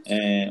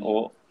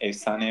o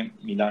efsane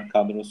Milan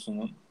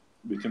kadrosunun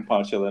bütün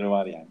parçaları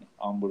var yani.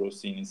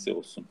 Ambrosini'si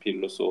olsun,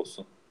 Pirlo'su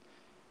olsun,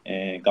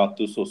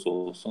 Gattuso'su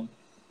olsun.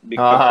 Bir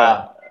Aha.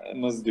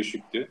 Kaka'mız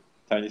düşüktü.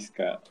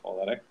 Talisca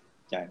olarak.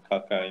 Yani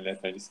Kaka ile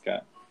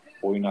Talisca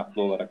oyun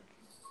aklı olarak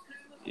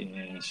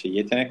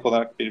yetenek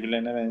olarak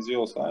birbirlerine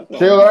benziyor olsalar da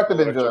Şey oyun olarak da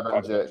aklı olarak çok benziyorlar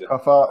farklı bence. olacak.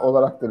 Kafa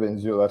olarak da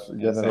benziyorlar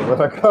genel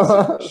olarak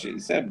ama.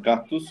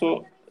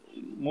 Gattuso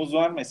muz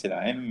var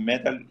mesela. Hem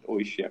Medel o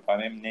işi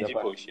yapar hem Necip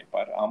Yapar. o işi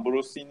yapar.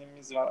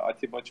 Ambrosini'miz var.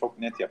 Atiba çok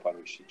net yapar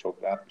o işi.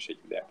 Çok rahat bir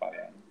şekilde yapar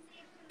yani.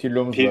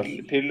 Pirlo'muz var.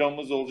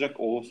 Pirlo'muz olacak.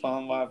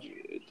 Oğuzhan var.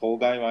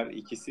 Tolgay var.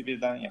 İkisi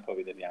birden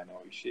yapabilir yani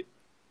o işi.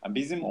 Yani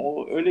bizim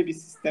o öyle bir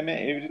sisteme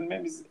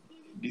evrilmemiz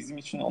bizim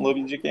için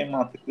olabilecek en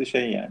mantıklı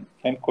şey yani.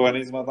 Hem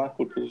Quaresma'dan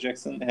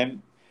kurtulacaksın hem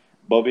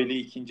Babel'i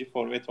ikinci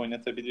forvet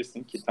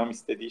oynatabilirsin ki tam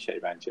istediği şey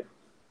bence.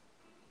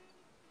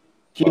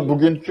 Ki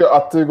bugünkü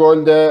attığı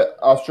gol de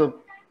az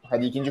çok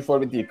hadi ikinci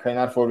forvet değil.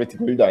 Kaynar forveti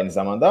golü de aynı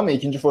zamanda ama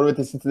ikinci forvet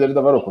esintileri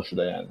de var o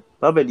koşuda yani.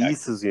 Babel iyi Yani,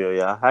 sızıyor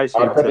ya. Her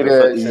şey bir Arka tarafa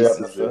direğe şey iyi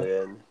sızıyor yapması.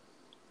 yani.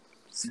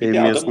 bir de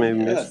Sevmiyorsun adamın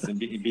sevmiyorsun.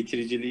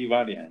 bitiriciliği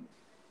var yani.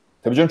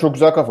 Tabii canım çok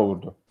güzel kafa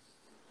vurdu.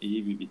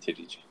 İyi bir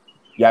bitirici.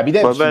 Ya bir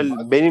de şimdi,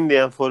 Babel benim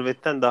diyen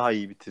forvetten daha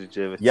iyi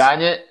bitirici evet.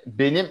 yani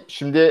benim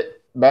şimdi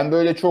ben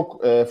böyle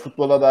çok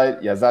futbola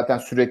dair ya zaten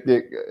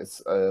sürekli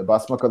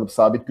basma kalıp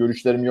sabit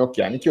görüşlerim yok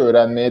yani ki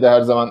öğrenmeye de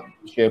her zaman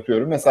şey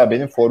yapıyorum. Mesela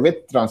benim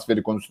forvet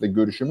transferi konusunda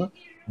görüşümü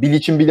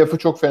Bilic'in bir lafı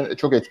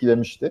çok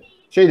etkilemişti.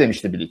 Şey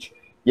demişti Bilic.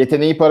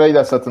 Yeteneği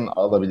parayla satın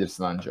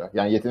alabilirsin ancak.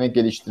 Yani yetenek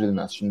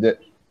geliştirilmez. Şimdi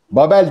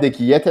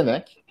Babel'deki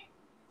yetenek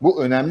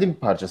bu önemli bir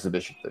parçası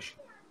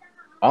Beşiktaş'ın.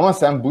 Ama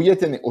sen bu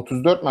yeteneği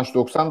 34 maç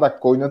 90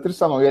 dakika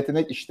oynatırsan o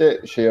yetenek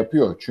işte şey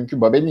yapıyor.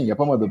 Çünkü Babel'in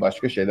yapamadığı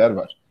başka şeyler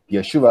var.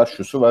 Yaşı var,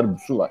 şusu var,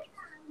 busu var.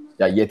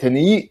 Ya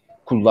yeteneği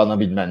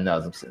kullanabilmen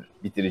lazım senin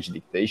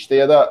bitiricilikte. İşte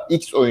ya da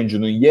X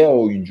oyuncunun, Y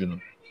oyuncunun.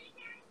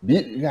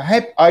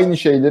 Hep aynı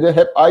şeyleri,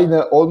 hep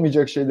aynı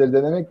olmayacak şeyleri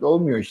denemekle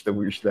olmuyor işte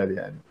bu işler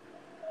yani.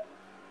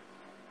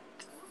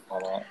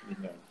 Ama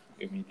bilmiyorum.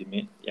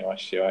 Ümidimi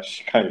yavaş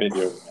yavaş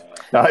kaybediyorum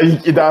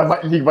yani.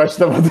 Daha lig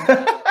başlamadı.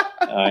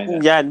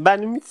 Aynen. Yani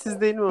ben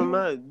ümitsiz değilim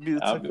ama bir Abi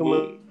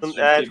takımın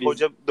çünkü eğer biz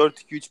hoca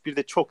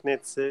 4-2-3-1'de çok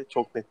netse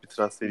çok net bir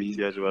transfer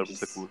ihtiyacı var bu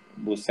takımın.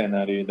 bu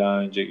senaryoyu daha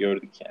önce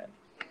gördük yani.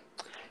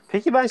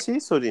 Peki ben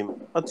şeyi sorayım.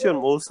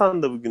 Atıyorum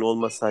Oğuzhan da bugün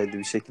olmasaydı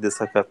bir şekilde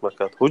sakat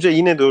makat. Hoca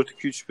yine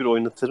 4-2-3-1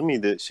 oynatır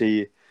mıydı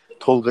şeyi?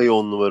 Tolga'yı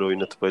 10 numara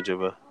oynatıp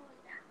acaba?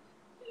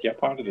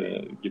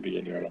 Yapardı gibi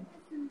geliyor ama.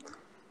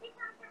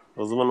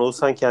 O zaman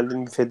Oğuzhan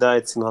kendini bir feda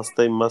etsin.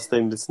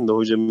 Hastayım desin de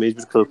hoca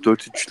mecbur kalıp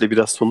 4-3 ile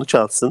biraz sonuç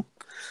alsın.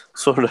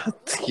 Sonra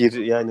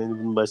geri yani hani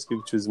bunun başka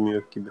bir çözümü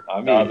yok gibi.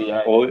 Abi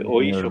yani o iş o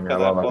bilmiyorum ya,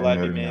 kadar vallahi kolay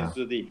bir bilmiyorum ya.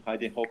 mevzu değil.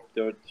 Hadi hop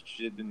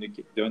 4-3'e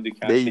döndük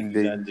her şey Değil.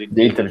 düzelecek Değil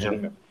diye tabii bir canım.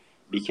 durum yok.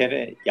 Bir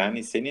kere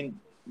yani senin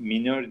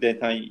minör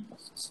detay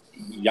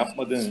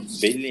yapmadığın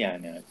belli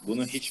yani.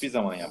 Bunu hiçbir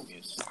zaman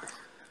yapmıyorsun.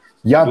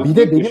 Ya bir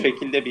de Bu benim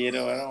şekilde bir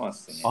yere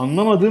varamazsın yani.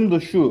 anlamadığım da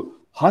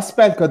şu.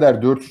 Hasbelkader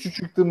 4-3'ü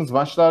çıktığımız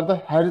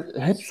maçlarda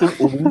hep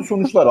olumlu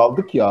sonuçlar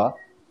aldık ya.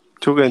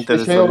 Çok İşte şey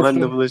enteresan.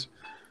 Ben de olsun,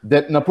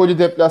 buna... Napoli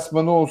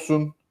deplasmanı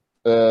olsun,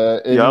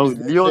 Ya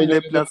evimizde Lyon şeyle oynadığımız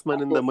maç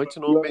deplasmanında olsun,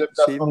 maçın Lyon 15 şeyinde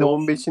deplasmanı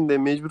olsun, 15'inde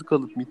mecbur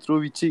kalıp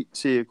Mitrovic'i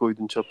şeye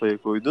koydun, çapaya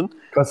koydun.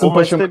 O Kasımpaşa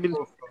maçta maçı bir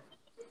olsun.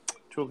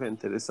 çok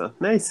enteresan.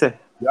 Neyse.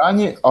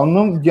 Yani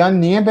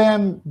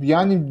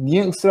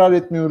niye ısrar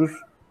etmiyoruz?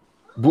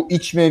 Bu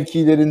iç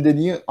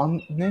mevkilerinde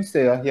neyse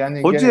ya yani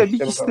gene Hocaya bir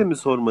işte kişi de bakalım. mi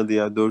sormadı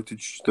ya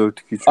 4-3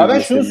 4-2-3-1 Abi ben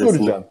şunu meselesini?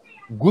 soracağım.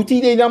 Guti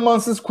ile İlhan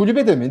Mansız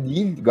kulübede mi?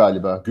 Değil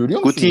galiba. Görüyor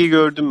musunuz? Guti'yi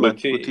gördüm ben.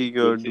 Guti, Guti'yi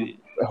gördüm.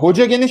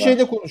 Hoca gene var.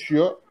 şeyle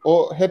konuşuyor.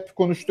 O hep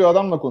konuştuğu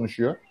adamla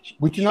konuşuyor.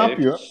 Guti ne Şeref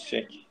yapıyor?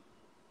 Çiçek.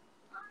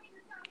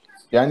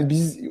 Yani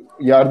biz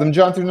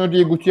yardımcı antrenör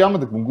diye Guti'yi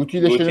almadık mı? Guti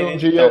ile Şenol Guti'nin tam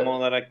Hoca'yı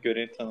olarak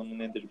görev tanımı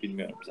nedir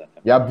bilmiyorum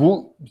zaten. ya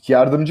bu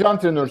yardımcı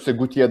antrenörse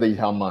Guti ya da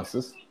İlhan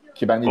Mansız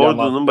ki ben İlhan Ordu'nun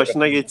Mansız'ı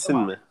başına geçsin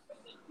mi?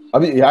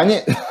 abi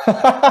yani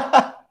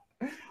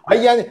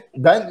ay yani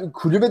ben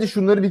kulübede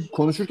şunları bir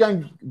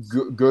konuşurken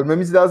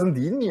görmemiz lazım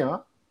değil mi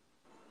ya?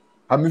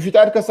 Ha Müfit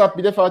Erkasap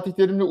bile Fatih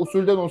Terim'le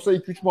usulden olsa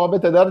 2-3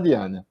 muhabbet ederdi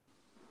yani.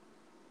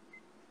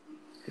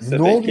 Kısa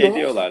Ne belki oluyor?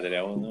 ediyorlardır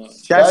ya onu. Ya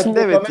Belki şimdi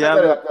de evet ya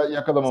kameralar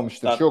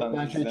yakalamamıştır. Yok Stat'tan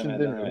ben şey için izlemeden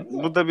demiyorum.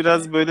 evet. bu da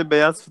biraz böyle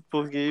beyaz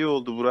futbol geyiği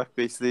oldu. Burak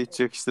Bey size hiç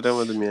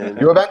yakıştıramadım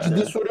yani. Yo ben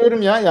ciddi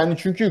soruyorum ya. Yani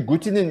çünkü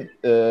Guti'nin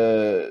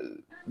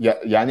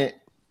yani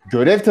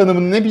görev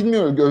tanımını ne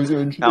bilmiyor. Öncü Ya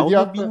dediği onu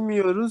haklı.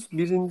 bilmiyoruz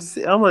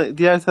birincisi ama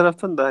diğer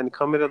taraftan da hani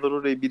kameralar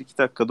orayı 1-2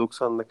 dakika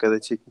 90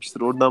 dakikada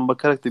çekmiştir. Oradan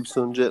bakarak da bir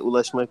sonuca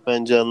ulaşmak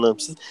bence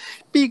anlamsız.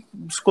 Bir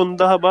konu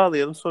daha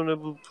bağlayalım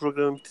sonra bu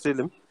programı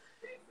bitirelim.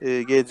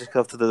 Gelecek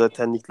haftada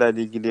zaten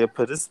liglerle ilgili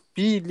yaparız.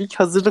 Bir lig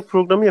hazırlık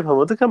programı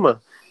yapamadık ama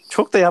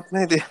çok da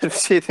yapmaya değer bir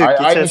şey de yok.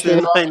 Geçen Aynı şey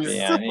senenin var. aynısı.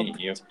 Yani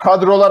yok.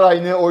 Kadrolar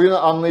aynı, oyun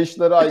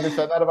anlayışları aynı,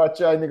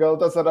 Fenerbahçe aynı,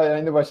 Galatasaray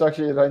aynı,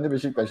 Başakşehir aynı,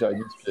 Beşiktaş aynı.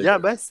 Hiçbir şey Ya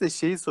yok. ben size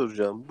şeyi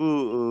soracağım.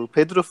 Bu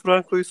Pedro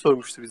Franco'yu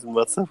sormuştu bizim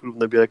WhatsApp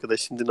grubunda bir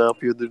arkadaş, şimdi ne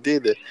yapıyordur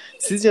diye de.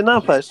 Sizce ne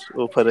yapar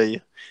o parayı?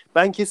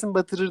 Ben kesin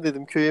batırır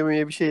dedim. Köye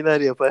möye bir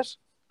şeyler yapar.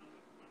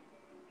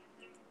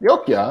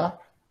 Yok ya.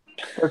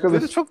 Takılır.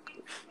 Böyle çok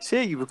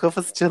şey gibi,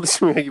 kafası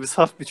çalışmıyor gibi,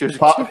 saf bir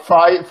çocuk.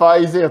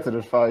 Faize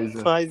yatırır, faize.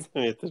 Faiz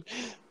mi yatır?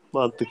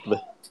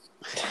 Mantıklı.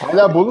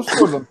 Hala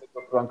Boluspor'da mı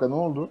Franka, ne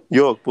oldu?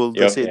 Yok,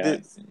 Bolu'da Yok şeydi. ya.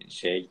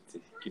 Şeye gitti.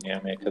 Güney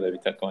Amerika'da bir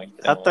takıma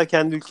gitti. Hatta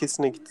kendi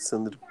ülkesine gitti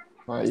sanırım.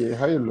 İyi,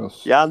 hayırlı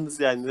olsun. Yalnız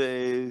yani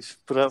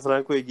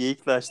Franco'ya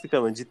geyikle açtık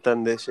ama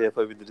cidden de şey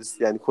yapabiliriz.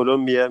 Yani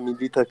Kolombiya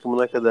milli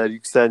takımına kadar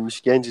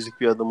yükselmiş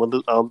gencecik bir adam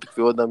aldık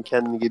ve o adam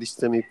kendini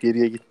geliştiremeyip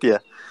geriye gitti ya.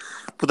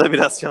 Bu da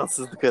biraz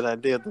şanssızlık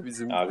herhalde, ya da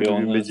bizim Abi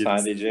kulübün onu becerisi.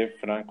 sadece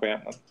Franco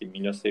yapmadı ki.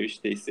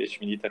 Milosevic de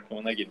İsveç milli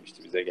takımına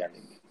girmişti bize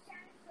geldiğinde.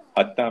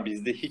 Hatta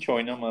bizde hiç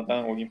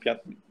oynamadan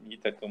olimpiyat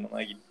milli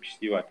takımına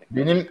gitmişliği var.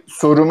 Benim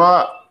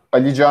soruma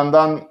Ali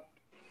Can'dan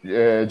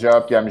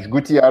cevap gelmiş.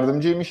 Guti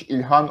yardımcıymış,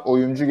 İlhan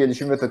oyuncu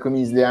gelişim ve takımı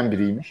izleyen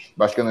biriymiş.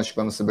 Başkan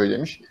açıklaması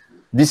böylemiş.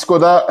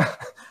 Disko'da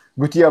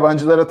Guti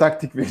yabancılara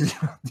taktik veriyor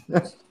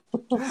diye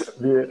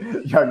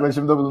bir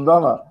yaklaşımda bulundu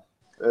ama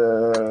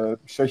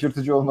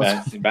şaşırtıcı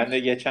olmaz. Ben de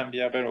geçen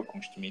bir haber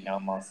okumuştum.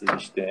 İlhan Mansız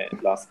işte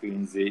Las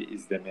Greens'i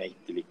izlemeye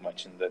gitti lig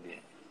maçında diye.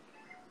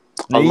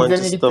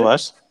 Almancası da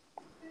var.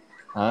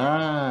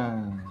 Ha.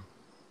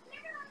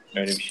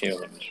 Öyle bir şey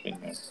olabilir,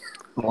 bilmiyorum.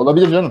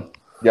 Olabilir canım.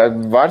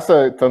 Yani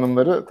varsa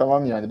tanımları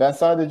tamam yani. Ben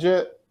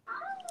sadece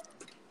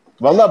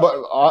valla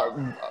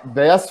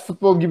beyaz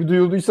futbol gibi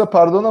duyulduysa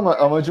pardon ama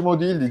amacım o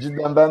değildi.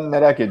 Cidden ben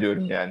merak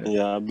ediyorum yani.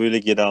 Ya böyle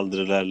geri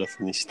aldırırlar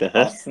lafını işte.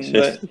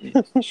 Aslında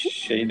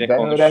şeyde Ben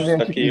öğrenmeyen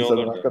konuşsak tip iyi insanım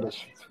olurdu.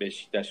 arkadaş.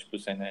 Beşiktaş bu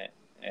sene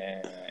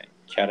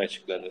kar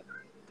açıkladı.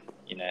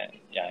 Yine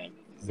yani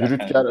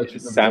Brüt kar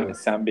açıkladı.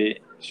 sen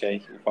bir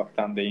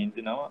ufaktan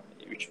değindin ama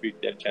üç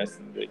büyükler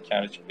içerisinde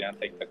kar açıklayan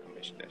tek takım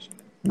Beşiktaş.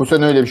 Bu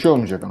sene öyle bir şey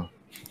olmayacak ama.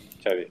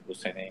 Tabii bu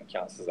sene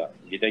imkansız abi.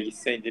 Bir de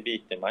gitseydi bir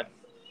ihtimal.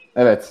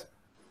 Evet.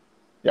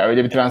 Ya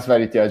öyle bir transfer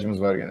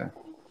ihtiyacımız var gene.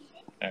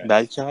 Evet.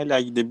 Belki hala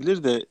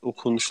gidebilir de o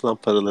konuşulan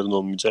paraların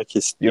olmayacak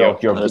kesin.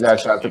 Yok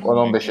giderse artık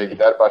 10-15'e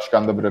gider.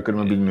 Başkan da bırakır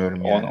mı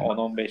bilmiyorum yani.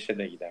 10-15'e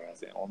de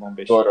gidemez yani.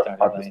 10-15'e Doğru,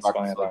 İtalya'dan,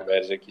 İspanya'dan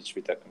verecek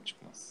hiçbir takım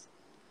çıkmaz.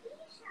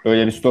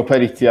 Öyle bir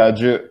stoper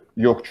ihtiyacı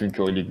yok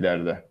çünkü o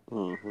liglerde.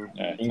 Hı.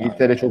 Evet,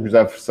 İngiltere çok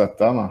güzel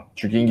fırsattı ama.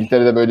 Çünkü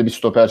İngiltere'de böyle bir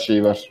stoper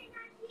şeyi var.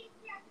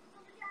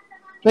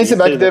 Neyse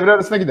belki devre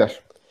arasına gider.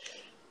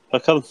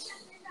 Bakalım.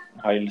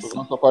 Hayırlısı. O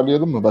zaman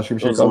toparlayalım mı? Başka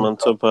bir şey kaldı. O zaman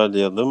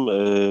toparlayalım.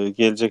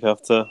 Gelecek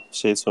hafta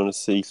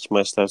sonrası, ilk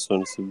maçlar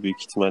sonrası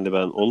büyük ihtimalle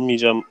ben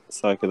olmayacağım.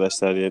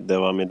 Arkadaşlar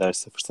devam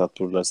ederse, fırsat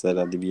bulurlarsa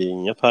herhalde bir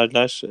yayın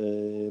yaparlar.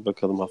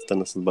 Bakalım hafta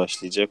nasıl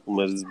başlayacak.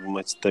 Umarız bu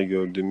maçta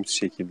gördüğümüz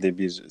şekilde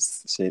bir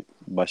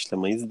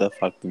başlamayız da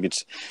farklı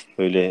bir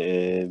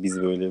böyle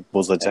bizi böyle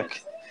bozacak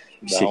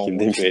bir daha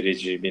şekilde. Umut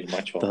verici bir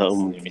maç olmasını daha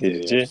umut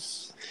verici.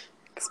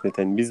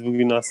 Kısmeten biz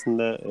bugün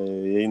aslında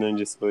yayın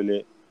öncesi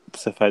böyle bu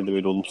sefer de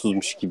böyle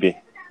olumsuzmuş gibi,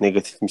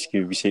 negatifmiş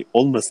gibi bir şey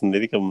olmasın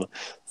dedik ama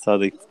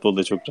sahadaki futbol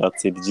da çok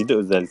rahatsız ediciydi.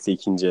 Özellikle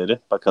ikinci yarı.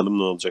 Bakalım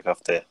ne olacak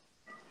haftaya.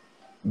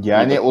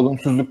 Yani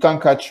olumsuzluktan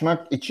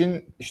kaçmak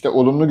için işte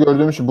olumlu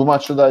gördüğümüz bu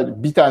maçta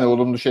da bir tane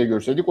olumlu şey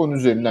görseydik onun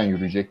üzerinden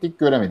yürüyecektik.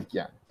 Göremedik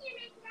yani.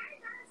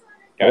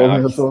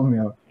 Olmuyorsa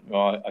olmuyor.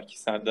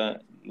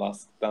 Akhisar'da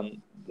Lask'tan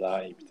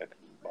daha iyi bir takım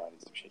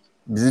bariz bir şekilde.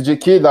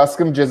 Bizce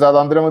Lask'ın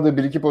cezalandıramadığı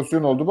bir iki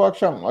pozisyon oldu bu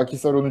akşam.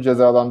 Akhisar onu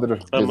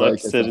cezalandırır. Ama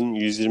Akhisar'ın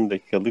 120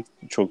 dakikalık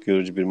çok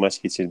yorucu bir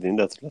maç geçirdiğini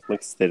de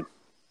hatırlatmak isterim.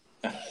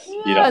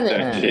 Bir hafta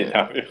önce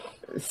abi.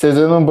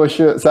 Sezonun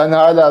başı sen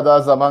hala daha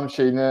zaman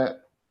şeyine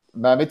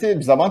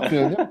Mehmet'i zaman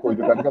tüneline mi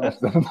koyduk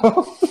arkadaşlar?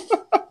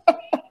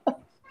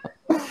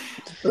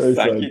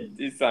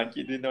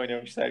 sanki dün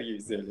oynamışlar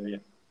gibi söylüyor.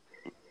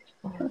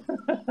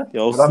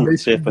 Ya olsun.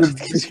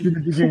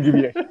 Bir gün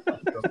gibi.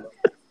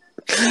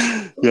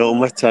 Ya o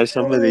maç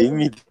çarşamba değil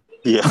miydi?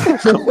 Ya.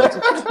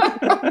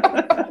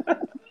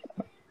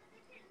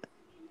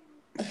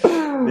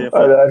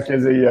 Hadi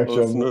herkese iyi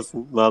akşamlar.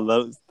 Olsun.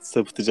 Vallahi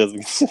sapıtacağız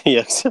bugün.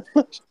 İyi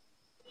akşamlar.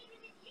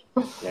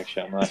 İyi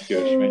akşamlar.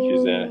 Görüşmek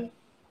üzere.